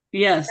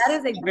 Yes, that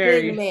is a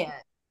big man.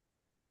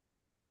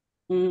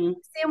 Mm-hmm.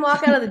 See him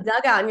walk out of the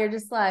dugout, and you're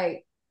just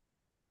like,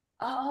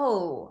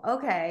 oh,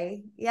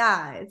 okay,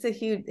 yeah,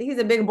 he's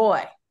a big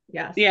boy.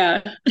 Yes.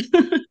 Yeah.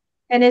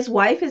 And his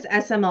wife is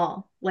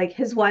SML. Like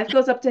his wife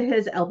goes up to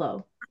his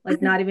elbow.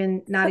 Like not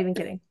even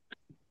kidding.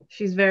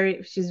 She's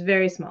very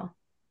small.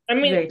 I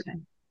mean,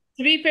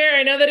 to be fair,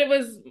 I know that it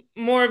was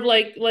more of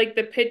like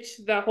the pitch,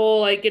 the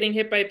whole like getting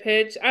hit by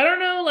pitch. I don't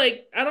know,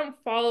 like I don't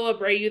follow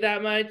Abreu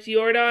that much.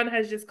 Jordan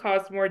has just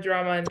caused more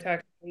drama in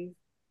Texas.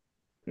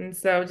 And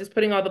so just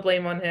putting all the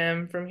blame on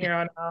him from here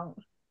on out.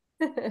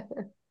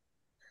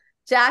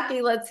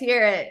 Jacky, let's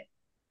hear it.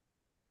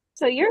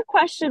 So your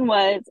question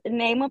was,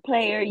 name a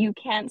player you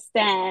can't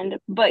stand,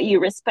 but you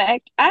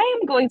respect. I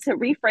am going to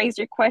rephrase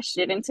your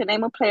question into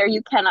name a player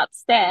you cannot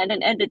stand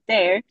and end it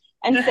there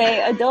and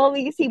say,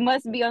 Adolis, he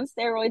must be on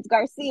steroids,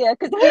 Garcia,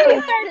 because he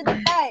started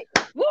the fight.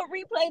 We'll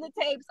replay the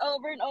tapes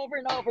over and over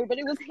and over, but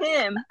it was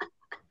him.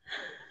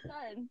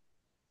 Done.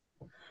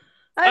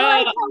 I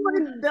like how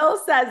when Bill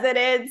says it,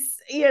 it's,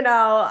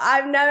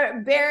 I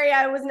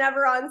was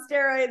never on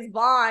steroids,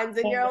 Bonds,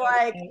 and you're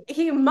like,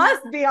 he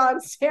must be on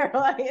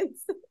steroids.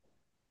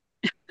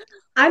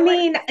 I like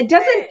mean,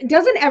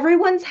 doesn't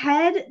everyone's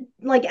head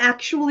like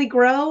actually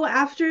grow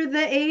after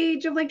the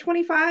age of like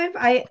 25?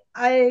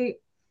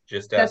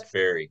 Just ask That's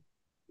Barry.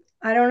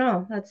 I don't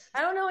know. That's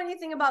I don't know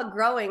anything about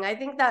growing. I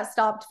think that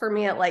stopped for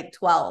me at like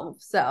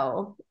 12.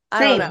 So I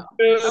don't know.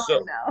 same. I True, So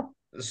don't know.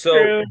 so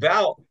true.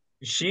 Val,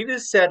 she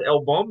just said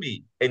El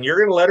Bombi, and you're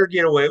gonna let her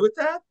get away with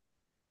that?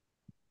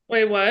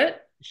 Wait,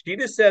 what? She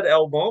just said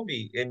El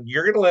Bombi, and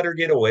you're gonna let her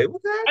get away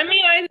with that? I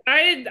mean,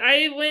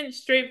 I went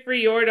straight for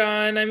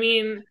Jordan. I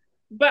mean,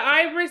 but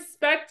I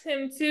respect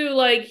him too.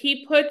 Like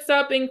he puts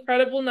up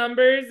incredible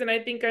numbers, and I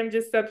think I'm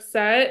just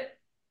upset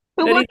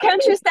But that what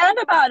can't you stand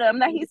about him?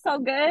 That he's so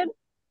good?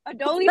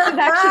 Adolis is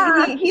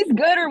actually he's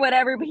good or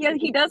whatever, but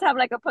he does have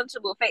like a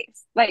punchable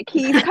face. Like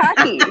he's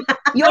cocky.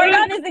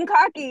 Jordan isn't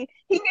cocky.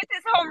 He hits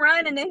his home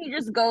run and then he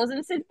just goes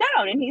and sits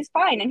down and he's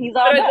fine and he's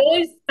all but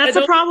done. That's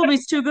a problem.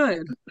 He's too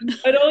good.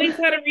 Adolis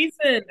had a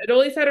reason.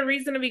 Adolis had a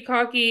reason to be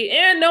cocky,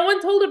 and no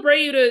one told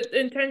Abreu to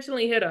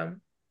intentionally hit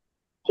him.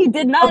 He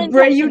did not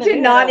Bray, you intentionally did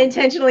hit not him.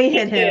 intentionally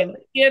hit He did. him.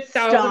 He had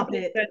Stop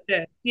it. 1,000%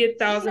 did. He had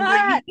He did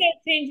 1,000%. You not. can't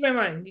change my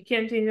mind. You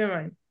can't change my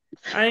mind.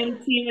 I am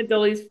Team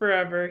Adolis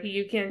forever.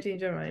 You can't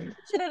change my mind.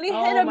 Intentionally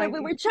hit Oh him my if we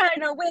were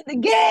trying to win the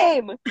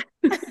game.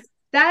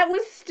 That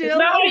was It's still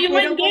not how a you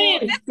win winnable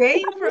games.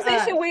 game for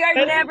us. Conversation we are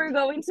That's, never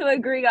going to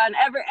agree on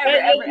ever, ever,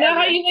 that's ever, not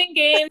how ever. you win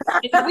games.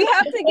 We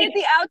have to get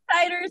the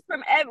outsiders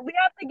from we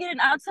have to get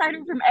an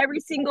outsider from every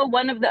single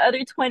one of the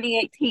other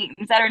 28 teams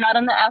that are not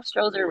on the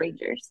Astros or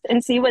Rangers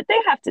and see what they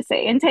have to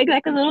say and take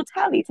like a little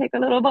tally, take a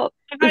little vote.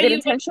 How Is it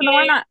you win intentional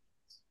or games. not?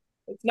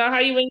 It's not how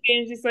you win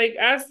games. Just like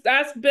ask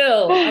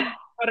Bill about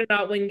how to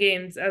not win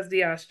games as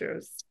the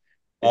Astros.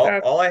 Just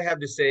ask. All I have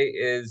to say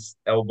is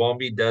El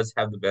Bombi does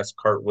have the best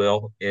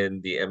cartwheel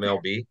in the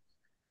MLB.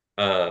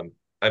 Um,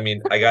 I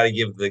mean, I got to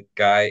give the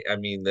guy. I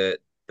mean, the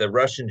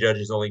Russian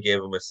judges only gave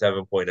him a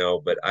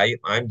 7.0, but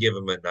I'm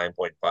giving him a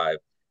 9.5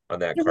 on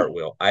that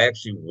cartwheel. I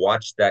actually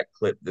watched that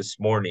clip this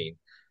morning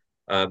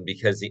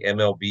because the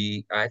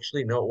MLB.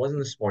 Actually, no, it wasn't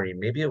this morning.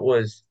 Maybe it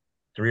was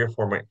 3 or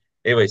 4 months.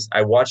 Anyways,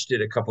 I watched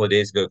it a couple of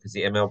days ago because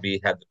the MLB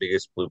had the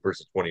biggest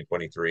bloopers of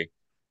 2023,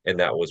 and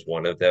that was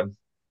one of them.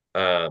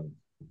 Um,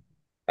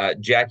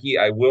 Jacky,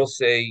 I will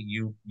say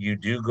you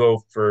do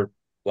go for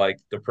like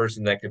the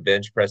person that can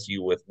bench press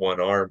you with one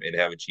arm and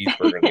have a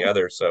cheeseburger in the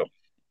other. So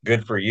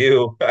good for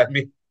you. I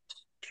mean,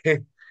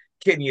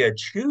 can you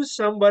choose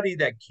somebody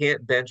that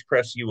can't bench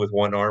press you with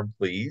one arm,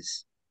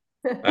 please?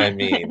 I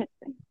mean,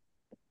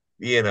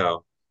 you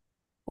know,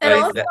 And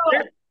like also,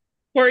 that.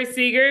 Corey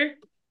Seager.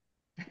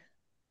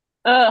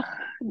 Ugh,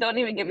 don't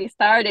even get me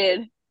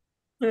started.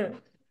 Hmm.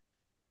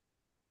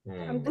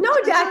 no,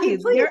 Jacky,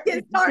 please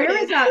get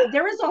started.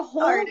 There is a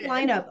whole Started.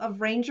 lineup of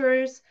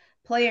Rangers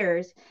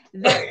players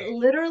that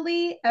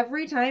literally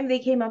every time they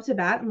came up to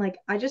bat, I'm like,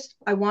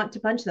 I want to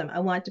punch them. I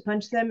want to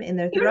punch them in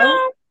their You throat.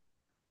 know,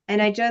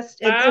 And I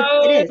just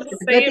Oh,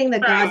 it's a good thing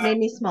that God proud. made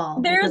me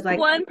small there's because like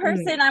one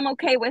person I'm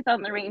okay with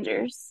on the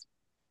Rangers.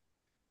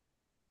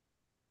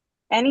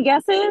 Any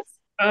guesses?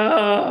 Oh,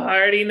 I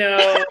already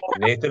know.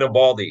 Nathan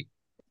Eovaldi.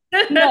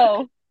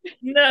 No.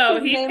 No,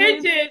 His he name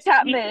is pitches.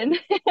 Chapman.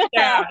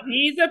 Yeah,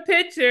 he's a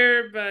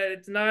pitcher, but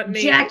it's not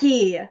Nate.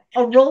 Jacky,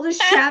 Aroldis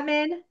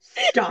Chapman,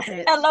 stop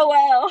it.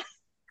 LOL.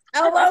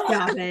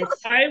 Stop it.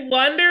 I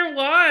wonder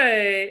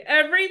why.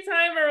 Every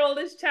time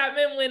Aroldis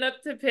Chapman went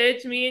up to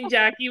pitch, me and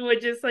Jacky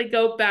would just like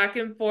go back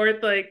and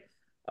forth, like,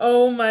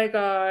 oh my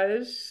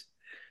gosh.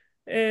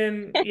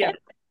 And yeah.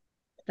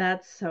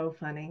 That's so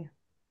funny.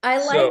 I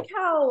like So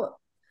how,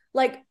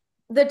 like,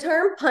 the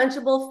term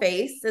punchable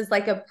face is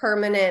like a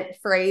permanent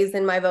phrase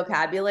in my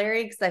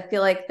vocabulary because I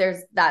feel like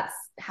that's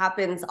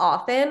happens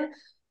often.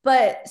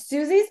 But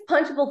Susie's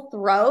punchable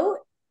throat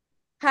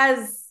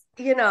has,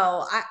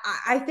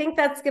 I think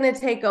that's gonna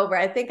take over.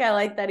 I think I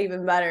like that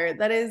even better.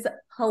 That is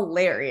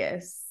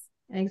hilarious.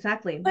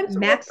 Exactly.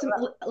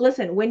 Punchable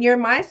Listen, when you're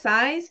my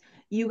size,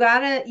 you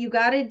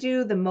gotta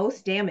do the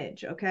most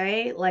damage,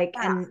 okay? Like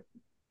yeah.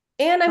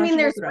 And I mean, punchable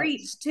there's throat.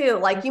 reach too.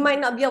 Like you might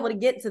not be able to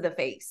get to the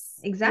face.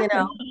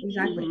 Exactly.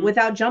 Exactly.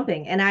 Without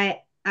jumping. And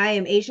I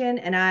am Asian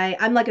and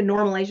I'm like a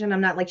normal Asian.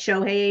 I'm not like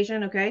Shohei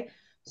Asian, okay?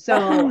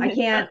 So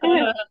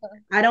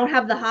I don't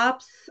have the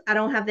hops, I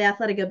don't have the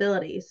athletic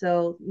ability.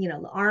 So,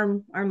 the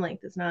arm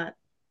length is not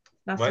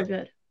my so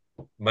good.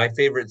 my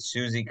favorite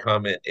Suzy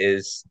comment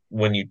is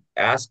when you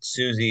ask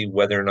Suzy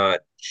whether or not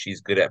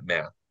she's good at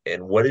math.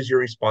 And what is your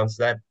response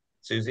to that,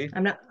 Suzy?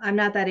 I'm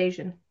not that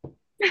Asian.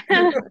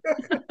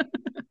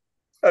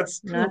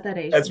 That's Not that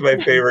Asian. that's my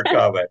favorite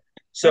comment.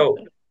 So,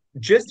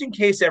 just in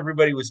case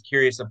everybody was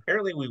curious,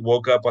 apparently we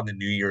woke up on the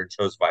new year and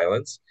chose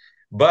violence,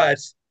 but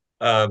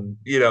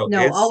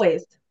No, it's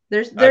always.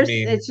 I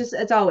mean,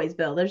 it's always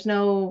Bill. There's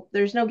no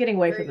getting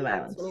away from the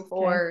violence.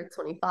 24,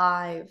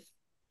 25.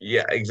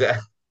 yeah,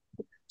 exactly.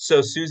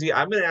 So, Suzy,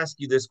 I'm going to ask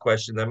you this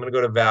question. I'm going to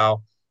go to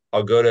Val.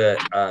 I'll go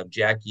to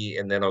Jacky,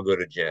 and then I'll go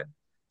to Jen.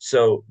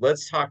 So,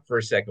 let's talk for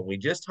a second. We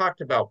just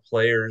talked about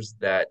players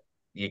that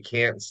you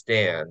can't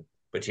stand,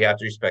 but you have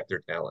to respect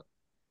their talent.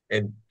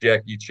 And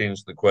Jack, you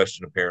changed the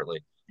question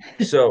apparently.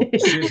 So, Okay?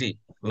 Suzy,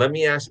 let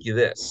me ask you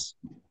this.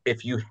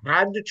 If you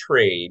had to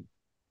trade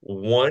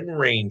one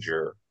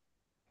Ranger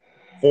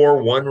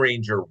for one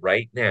Ranger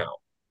right now,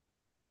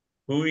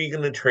 who are you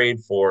going to trade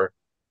for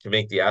to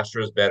make the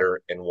Astros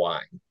better and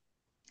why?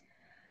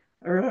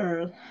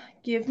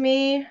 Give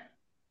me.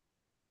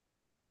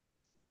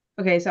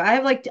 Okay, so I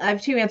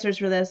have two answers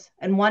for this,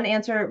 and one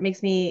answer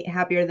makes me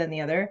happier than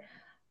the other.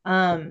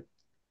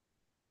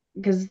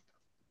 Because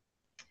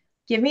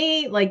give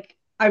me like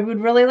I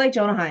would really like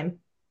Jonah Heim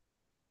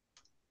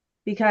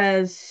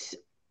because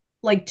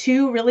like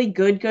two really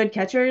good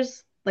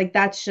catchers, like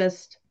that's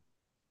just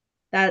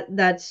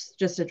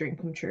a dream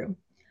come true.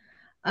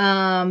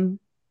 Um,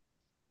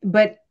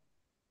 but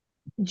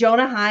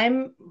Jonah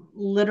Heim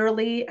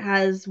literally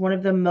has one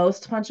of the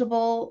most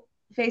punchable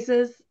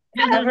faces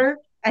ever.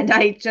 And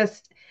I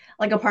just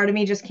like a part of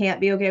me just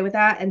can't be okay with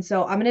that. And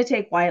so I'm gonna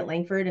take Wyatt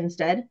Langford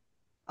instead.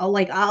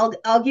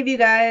 I'll give you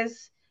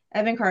guys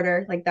Evan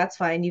Carter. Like that's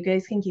fine. You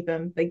guys can keep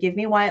him, but give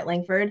me Wyatt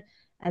Langford,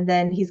 and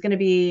then he's gonna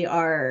be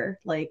our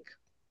like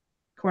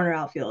corner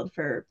outfield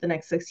for the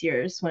next 6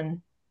 years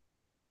when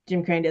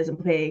Jim Crane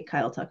doesn't pay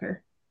Kyle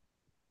Tucker.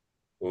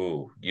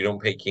 Ooh, you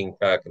don't pay King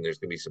Tuck, and there's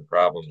going to be some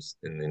problems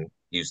in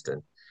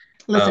Houston.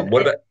 Listen,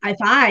 What about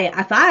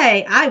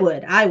I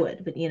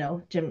would, but you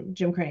know,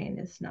 Jim Crane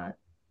is not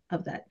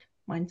of that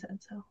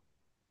mindset. So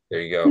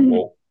there you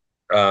go.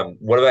 Well,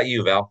 what about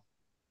you, Val?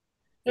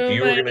 If So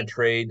you were my going to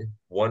trade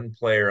one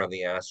player on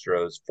the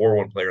Astros for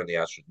one player on the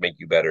Astros to make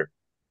you better,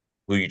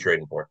 who are you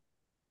trading for?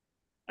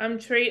 I'm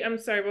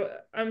sorry,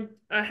 but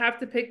I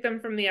have to pick them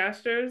from the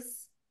Astros.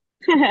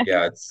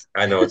 Yeah,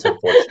 I know it's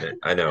unfortunate.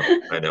 I know,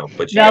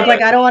 but you Val's gotta.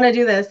 like, I don't want to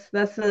do this.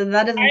 That doesn't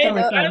I sound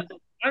No, like I'm fun.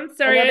 I'm I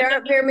sorry. know I there know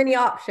aren't very many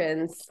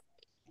options.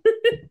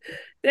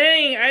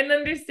 Dang, I didn't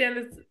understand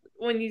this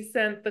when you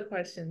sent the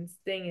questions.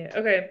 Dang it.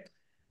 Okay.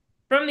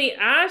 From the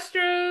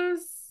Astros,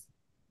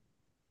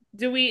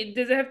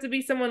 does it have to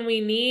be someone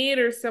we need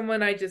or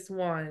someone I just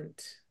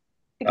want?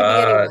 It could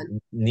be anyone.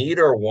 Need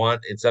or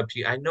want, it's up to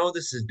you. I know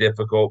this is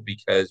difficult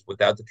because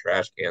without the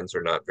trash cans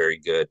are not very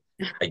good.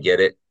 I get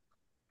it.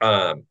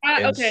 And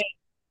Okay.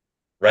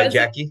 right, So,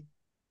 Jackie?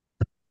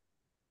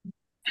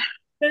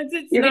 since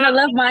it's You're gonna not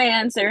love my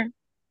answer.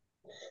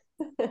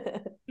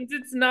 since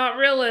it's not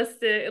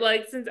realistic,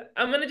 like since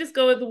I'm gonna just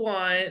go with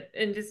want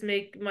and just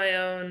make my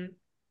own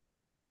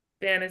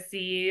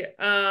fantasy.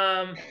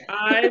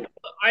 I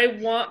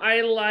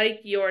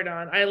like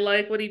Jordan. I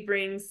like what he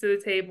brings to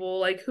the table.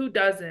 Like who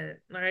doesn't?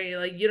 Right?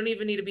 Like you don't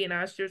even need to be an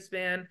Astros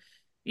fan.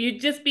 You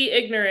just be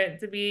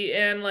ignorant to be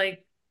and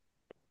like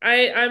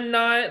I'm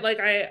not like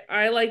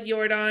I like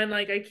Jordan.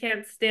 Like I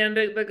can't stand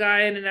the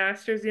guy in an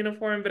Astros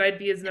uniform, but I'd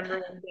be his number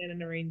one fan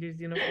in a Rangers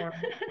uniform.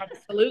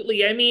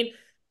 Absolutely. I mean,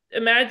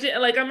 imagine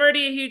like I'm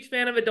already a huge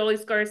fan of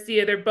Adolis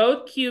Garcia. They're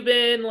both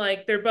Cuban,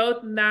 like they're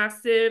both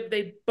massive.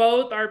 They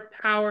both are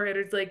power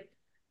hitters. Like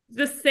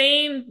the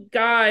same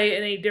guy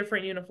in a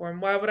different uniform.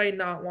 Why would I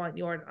not want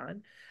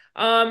Jordan?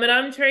 And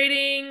I'm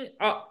trading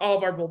all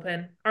of our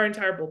bullpen, our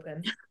entire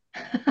bullpen.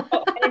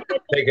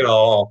 Take it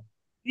all.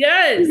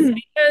 Yes,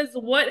 because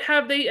what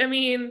have they? I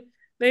mean,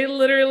 they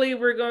literally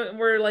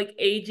were like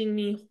aging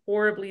me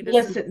horribly. This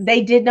is Listen,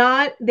 they did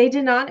not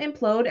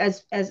implode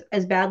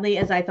as badly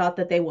as I thought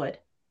that they would.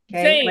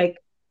 Okay, insane.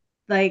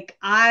 like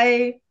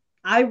I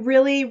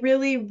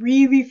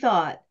really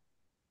thought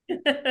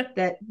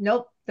that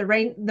nope, the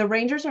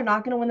Rangers are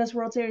not going to win this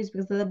World Series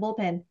because of the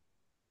bullpen.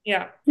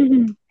 Yeah.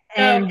 No,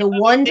 And the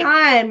one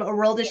time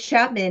Aroldis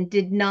Chapman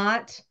did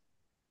not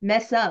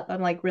mess up,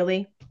 I'm like,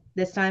 really?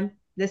 This time,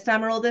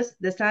 Aroldis,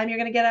 this time you're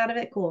gonna get out of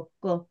it. Cool.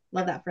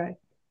 Love that, Fry.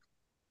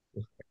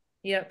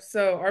 yep.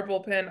 So our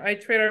bullpen, I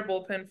trade our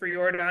bullpen for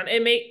Jordan.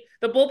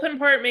 The bullpen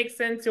part makes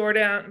sense.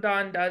 Jordan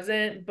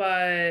doesn't,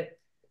 but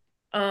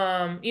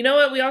you know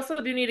what? We also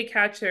do need a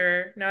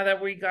catcher now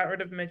that we got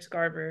rid of Mitch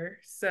Garver.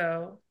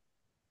 So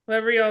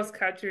whoever y'all's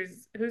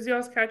catchers, who's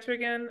y'all's catcher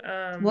again?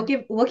 We'll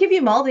give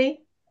you Maldi.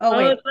 Oh Oh,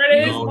 wait, that's right.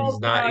 It is No, he's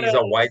not. He's a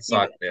Maldonado. White you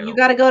Sox you now.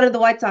 got to go to the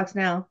White Sox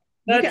now.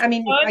 You can. That's I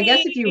mean, I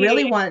guess if you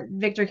really funny. want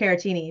Victor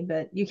Caratini,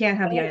 but you can't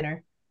have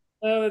Yiner.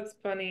 Oh, that's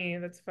funny.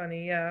 That's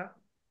funny. Yeah.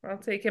 I'll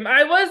take him.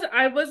 I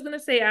was gonna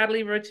say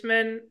Adley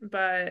Richmond,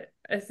 but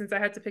since I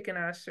had to pick an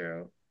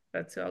Astro,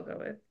 that's who I'll go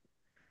with.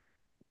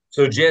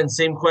 So, Jen,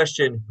 same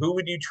question. Who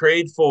would you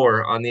trade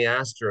for on the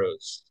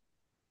Astros?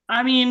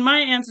 I mean, my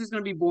answer is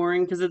going to be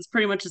boring because it's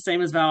pretty much the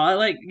same as Val. I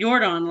like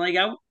Jordan.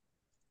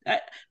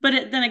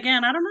 Then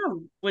again, I don't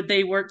know. Would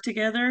they work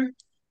together?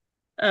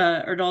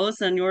 Erdolis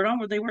and Jordan,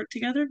 would they work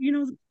together?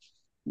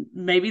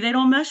 Maybe they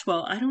don't mesh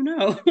well. I don't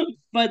know.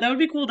 But that would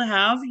be cool to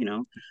have.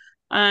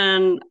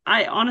 And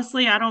I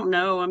honestly, I don't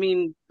know. I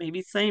mean,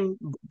 maybe same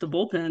the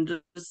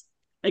bullpen. Just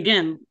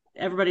again,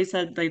 everybody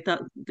said they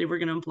thought they were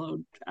going to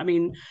implode. I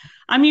mean,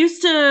 I'm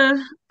used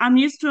to I'm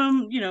used to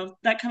them.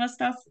 That kind of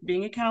stuff.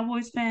 Being a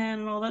Cowboys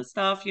fan and all that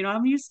stuff.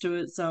 I'm used to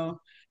it. So,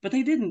 but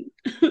they didn't.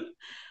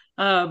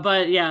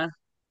 But yeah,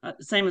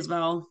 same as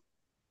Val.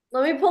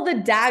 Let me pull the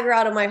dagger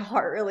out of my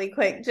heart really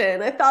quick,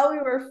 Jen. I thought we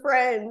were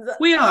friends.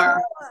 We Oh,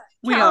 are.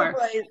 We are.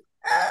 Cowboys.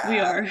 We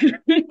are.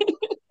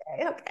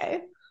 Okay,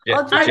 okay.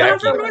 I'll try I'm to from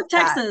Jacky. overlook North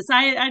that. Texas.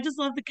 I just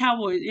love the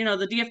Cowboys,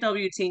 the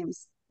DFW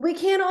teams. We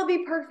can't all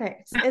be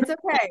perfect. It's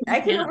okay.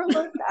 I can Yeah,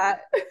 overlook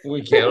that.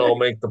 We can't all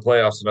make the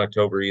playoffs in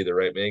October either,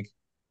 right, Meg?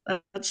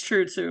 that's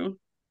true too.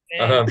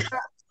 Um,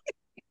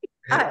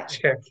 I,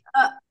 Jack,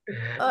 uh,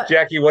 uh,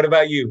 Jacky, what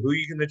about you? Who are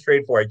you going to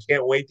trade for? I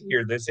can't wait to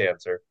hear this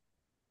answer.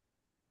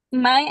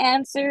 My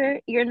answer,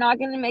 you're not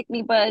gonna make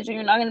me budge, and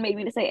you're not gonna make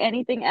me to say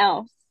anything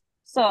else.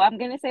 So I'm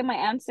gonna say my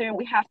answer, and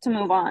we have to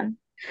move on.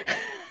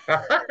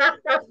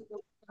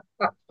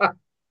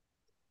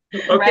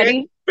 Okay,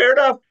 Ready? fair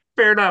enough.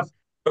 Fair enough.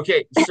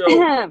 Okay,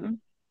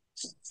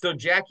 so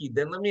Jacky,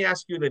 then let me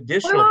ask you an wait,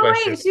 additional wait,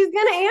 question. wait. She's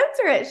gonna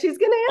answer it. She's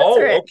gonna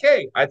answer Oh, it.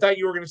 okay. I thought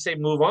you were going to say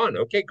move on.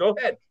 Okay, go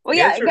ahead. Well,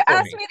 yeah, Answer it for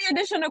ask me. me the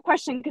additional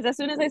question because as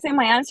soon as I say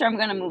my answer, I'm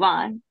gonna move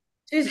on.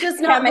 She's just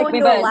Can't not make going me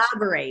to budge.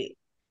 elaborate.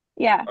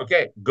 Yeah.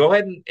 Okay, go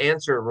ahead and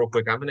answer it real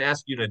quick. I'm going to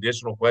ask you an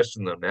additional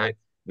question though.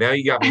 Now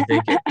you got me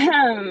thinking.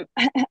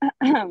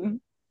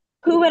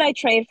 Who would I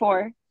trade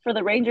for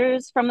the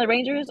Rangers, from the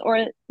Rangers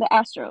or the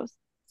Astros?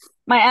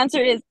 My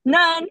answer is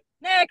none.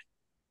 Next.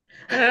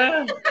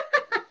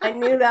 I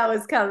knew that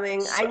was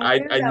coming. I knew I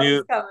that was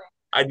knew coming.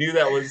 I knew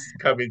that was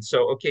coming.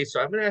 So okay,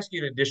 so I'm going to ask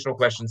you an additional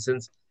question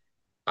since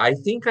I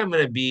think I'm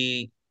going to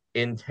be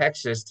in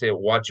Texas to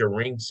watch a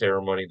ring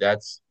ceremony.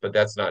 But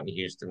that's not in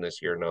Houston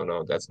this year.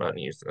 No, that's not in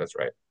Houston. That's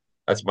right.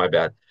 That's my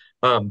bad.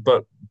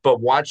 But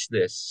watch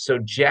this. So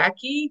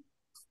Jacky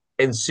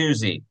and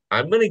Suzy,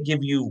 I'm going to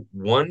give you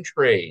one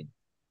trade,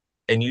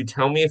 and you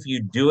tell me if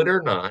you do it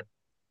or not,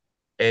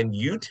 and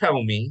you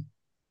tell me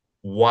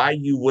why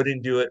you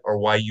wouldn't do it or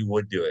why you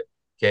would do it.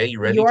 Okay, you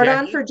ready,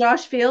 Jordan Jacky? for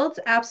Josh Fields?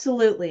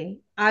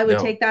 Absolutely. I would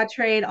No, take that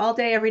trade all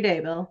day, every day,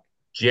 Bill.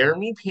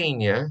 Jeremy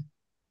Pena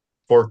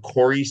for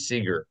Corey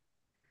Seager.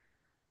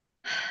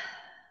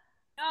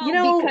 You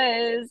No, know,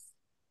 because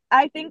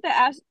I think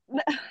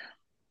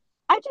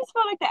I just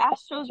feel like the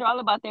Astros are all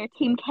about their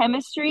team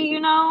chemistry.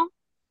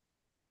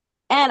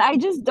 And I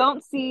just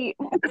don't see.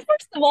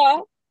 First of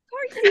all,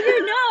 Corey Seager,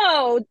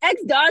 no.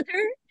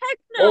 Ex-Dodger, heck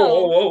Oh,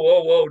 whoa, no. whoa,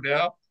 whoa, whoa!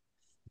 Now,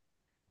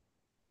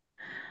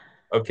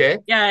 okay.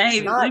 Yeah, Would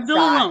hey, not leave Bill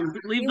dot. alone.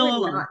 Leave He Bill would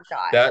alone. not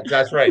dot.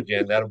 That's right,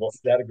 Jen. That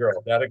a girl,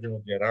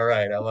 Jen. All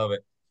right, I love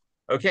it.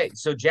 Okay,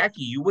 so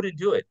Jacky, you wouldn't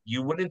do it.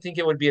 You wouldn't think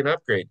it would be an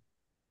upgrade.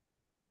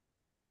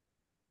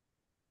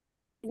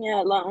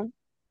 Yeah, alone.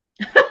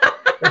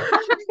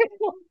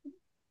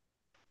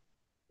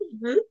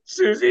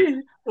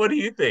 Suzy, what do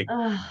you think?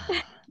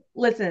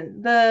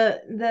 listen,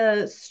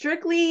 the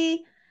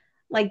strictly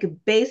like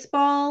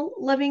baseball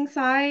loving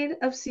side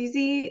of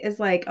Suzy is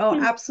like, oh,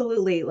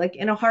 absolutely, like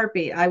in a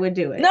heartbeat, I would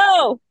do it.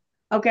 No.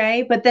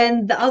 Okay, but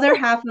then the other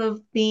half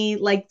of me,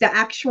 like the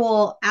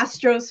actual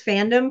Astros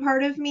fandom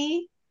part of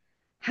me,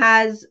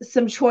 has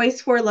some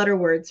choice four letter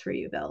words for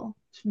you, Bill.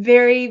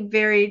 Very,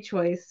 very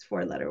choice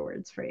four letter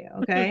words for you.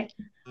 Okay.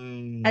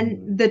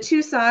 And the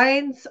two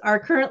sides are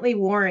currently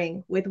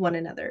warring with one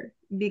another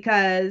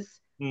because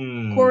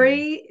Hmm.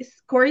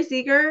 Corey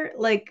Seager,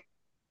 like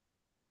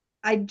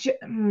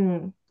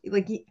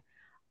like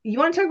you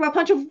want to talk about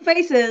punchable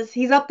faces?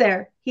 He's up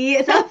there. He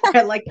is up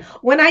there. Like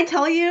when I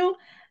tell you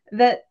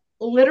that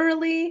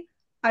literally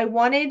I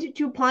wanted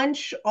to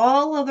punch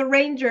all of the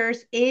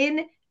Rangers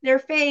in their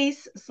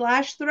face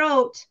slash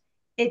throat,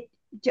 it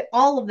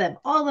all of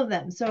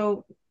them.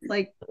 So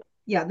like,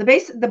 yeah,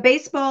 the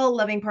baseball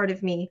loving part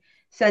of me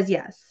says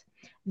yes.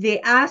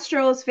 The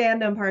Astros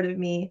fandom part of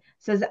me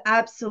says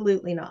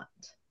absolutely not.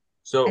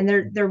 And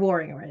So they're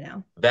warring right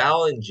now.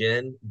 Val and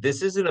Jen,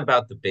 this isn't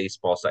about the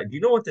baseball side. Do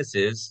you know what this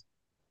is?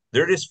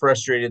 They're just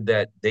frustrated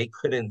that they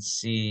couldn't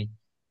see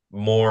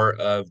more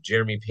of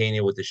Jeremy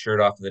Pena with the shirt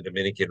off in the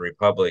Dominican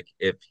Republic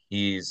if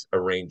he's a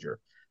Ranger.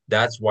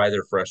 That's why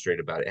they're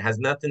frustrated about it. It has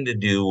nothing to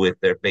do with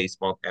their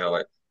baseball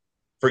talent.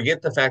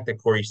 Forget the fact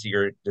that Corey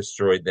Seager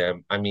destroyed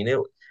them. I mean,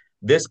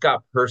 this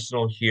got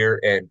personal here,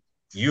 and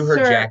you heard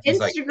Sir, Jacky's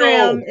like,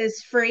 no.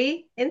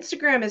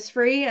 Instagram is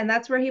free, and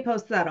that's where he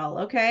posts that all,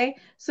 okay?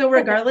 So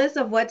regardless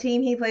of what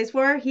team he plays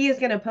for, he is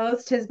gonna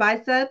post his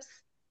biceps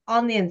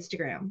on the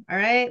Instagram. All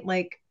right.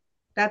 Like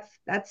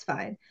that's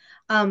fine.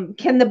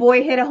 Can the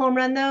boy hit a home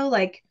run though?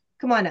 Like,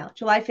 come on now,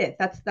 July 5th.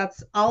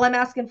 That's all I'm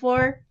asking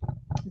for.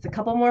 It's a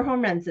couple more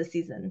home runs this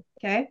season.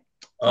 Okay.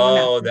 That's all I'm Oh,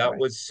 asking that for.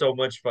 was so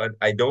much fun.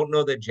 I don't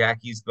know that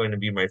Jacky's going to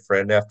be my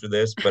friend after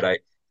this, but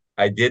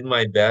I did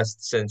my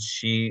best since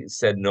she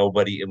said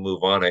nobody and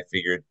move on. I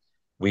figured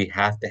we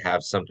have to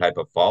have some type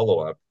of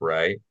follow-up,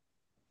 right?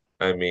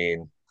 I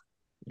mean,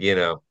 you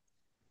know,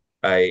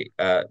 I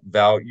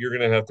Val, you're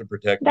gonna have to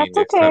protect me That's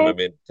next time okay. I'm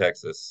in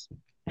Texas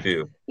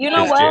too. You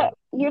know Because what?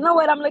 You know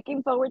what I'm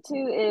looking forward to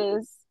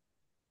is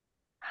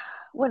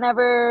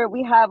whenever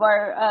we have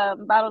our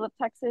Battle of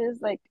Texas,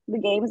 like the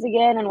games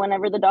again, and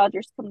whenever the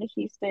Dodgers come to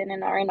Houston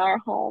and are in our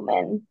home,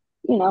 and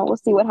we'll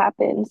see what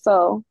happens.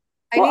 So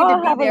I we'll need to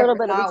all be have a there little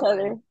for bit of that each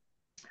other. one.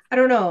 I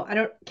don't know. I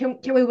don't can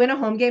we win a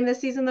home game this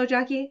season though,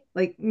 Jackie?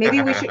 Like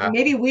maybe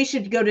we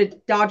should go to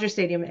Dodger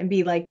Stadium and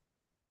be like,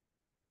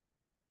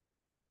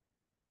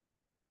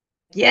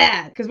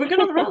 yeah, because we're good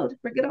on the road.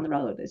 We're good on the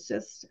road. It's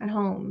just at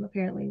home,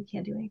 apparently we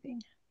can't do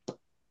anything.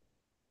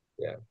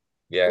 Yeah.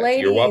 Yeah. You're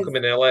Ladies, welcome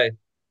in LA.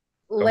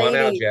 Come on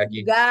out, ladies, you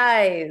Jackie.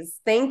 guys,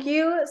 thank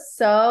you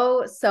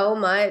so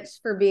much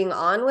for being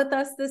on with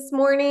us this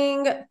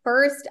morning.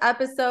 First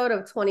episode of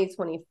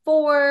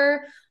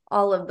 2024.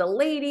 All of the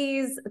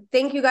ladies,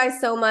 thank you guys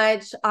so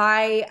much.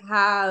 I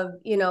have,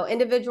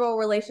 individual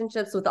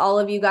relationships with all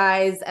of you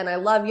guys, and I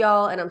love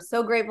y'all, and I'm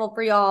so grateful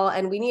for y'all.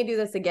 And we need to do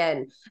this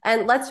again.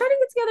 And let's try to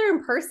get together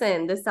in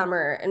person this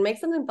summer and make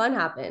something fun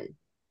happen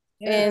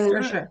in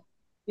For sure.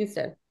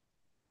 Houston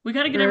We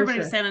got to get For everybody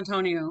sure. to San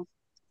Antonio.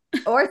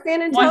 or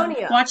San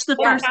Antonio. Watch the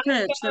Yes. first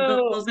pitch that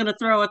Bill's going to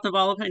throw at the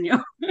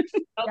Jalapeno.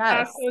 El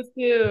Yes. Paso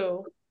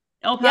too.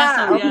 El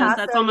Paso, Yeah, El yes, Paso,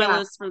 that's on my yeah.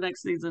 list for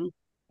next season.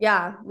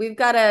 Yeah, we've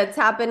got to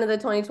tap into the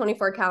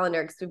 2024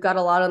 calendar because we've got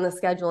a lot on the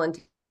schedule in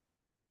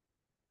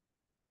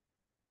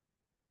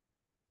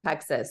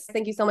Texas.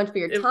 Thank you so much for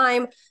your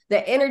time,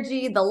 the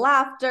energy, the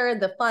laughter,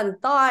 the fun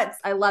thoughts.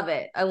 I love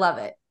it. I love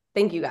it.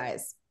 Thank you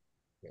guys.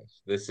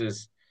 Yes,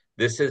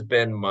 this has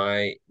been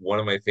one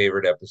of my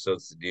favorite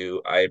episodes to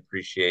do. I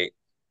appreciate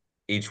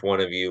each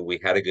one of you. We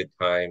had a good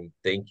time.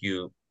 Thank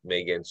you,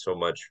 Megan, so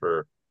much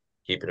for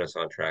keeping us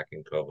on track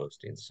and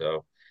co-hosting. So,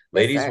 Yes,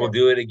 ladies, sir. we'll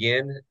do it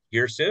again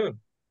here soon.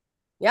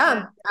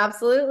 Yeah,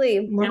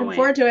 absolutely. Looking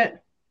forward to it.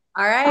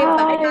 All right.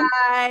 Bye, Bye.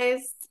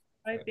 guys.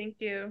 Bye, thank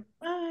you.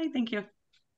 Bye, thank you.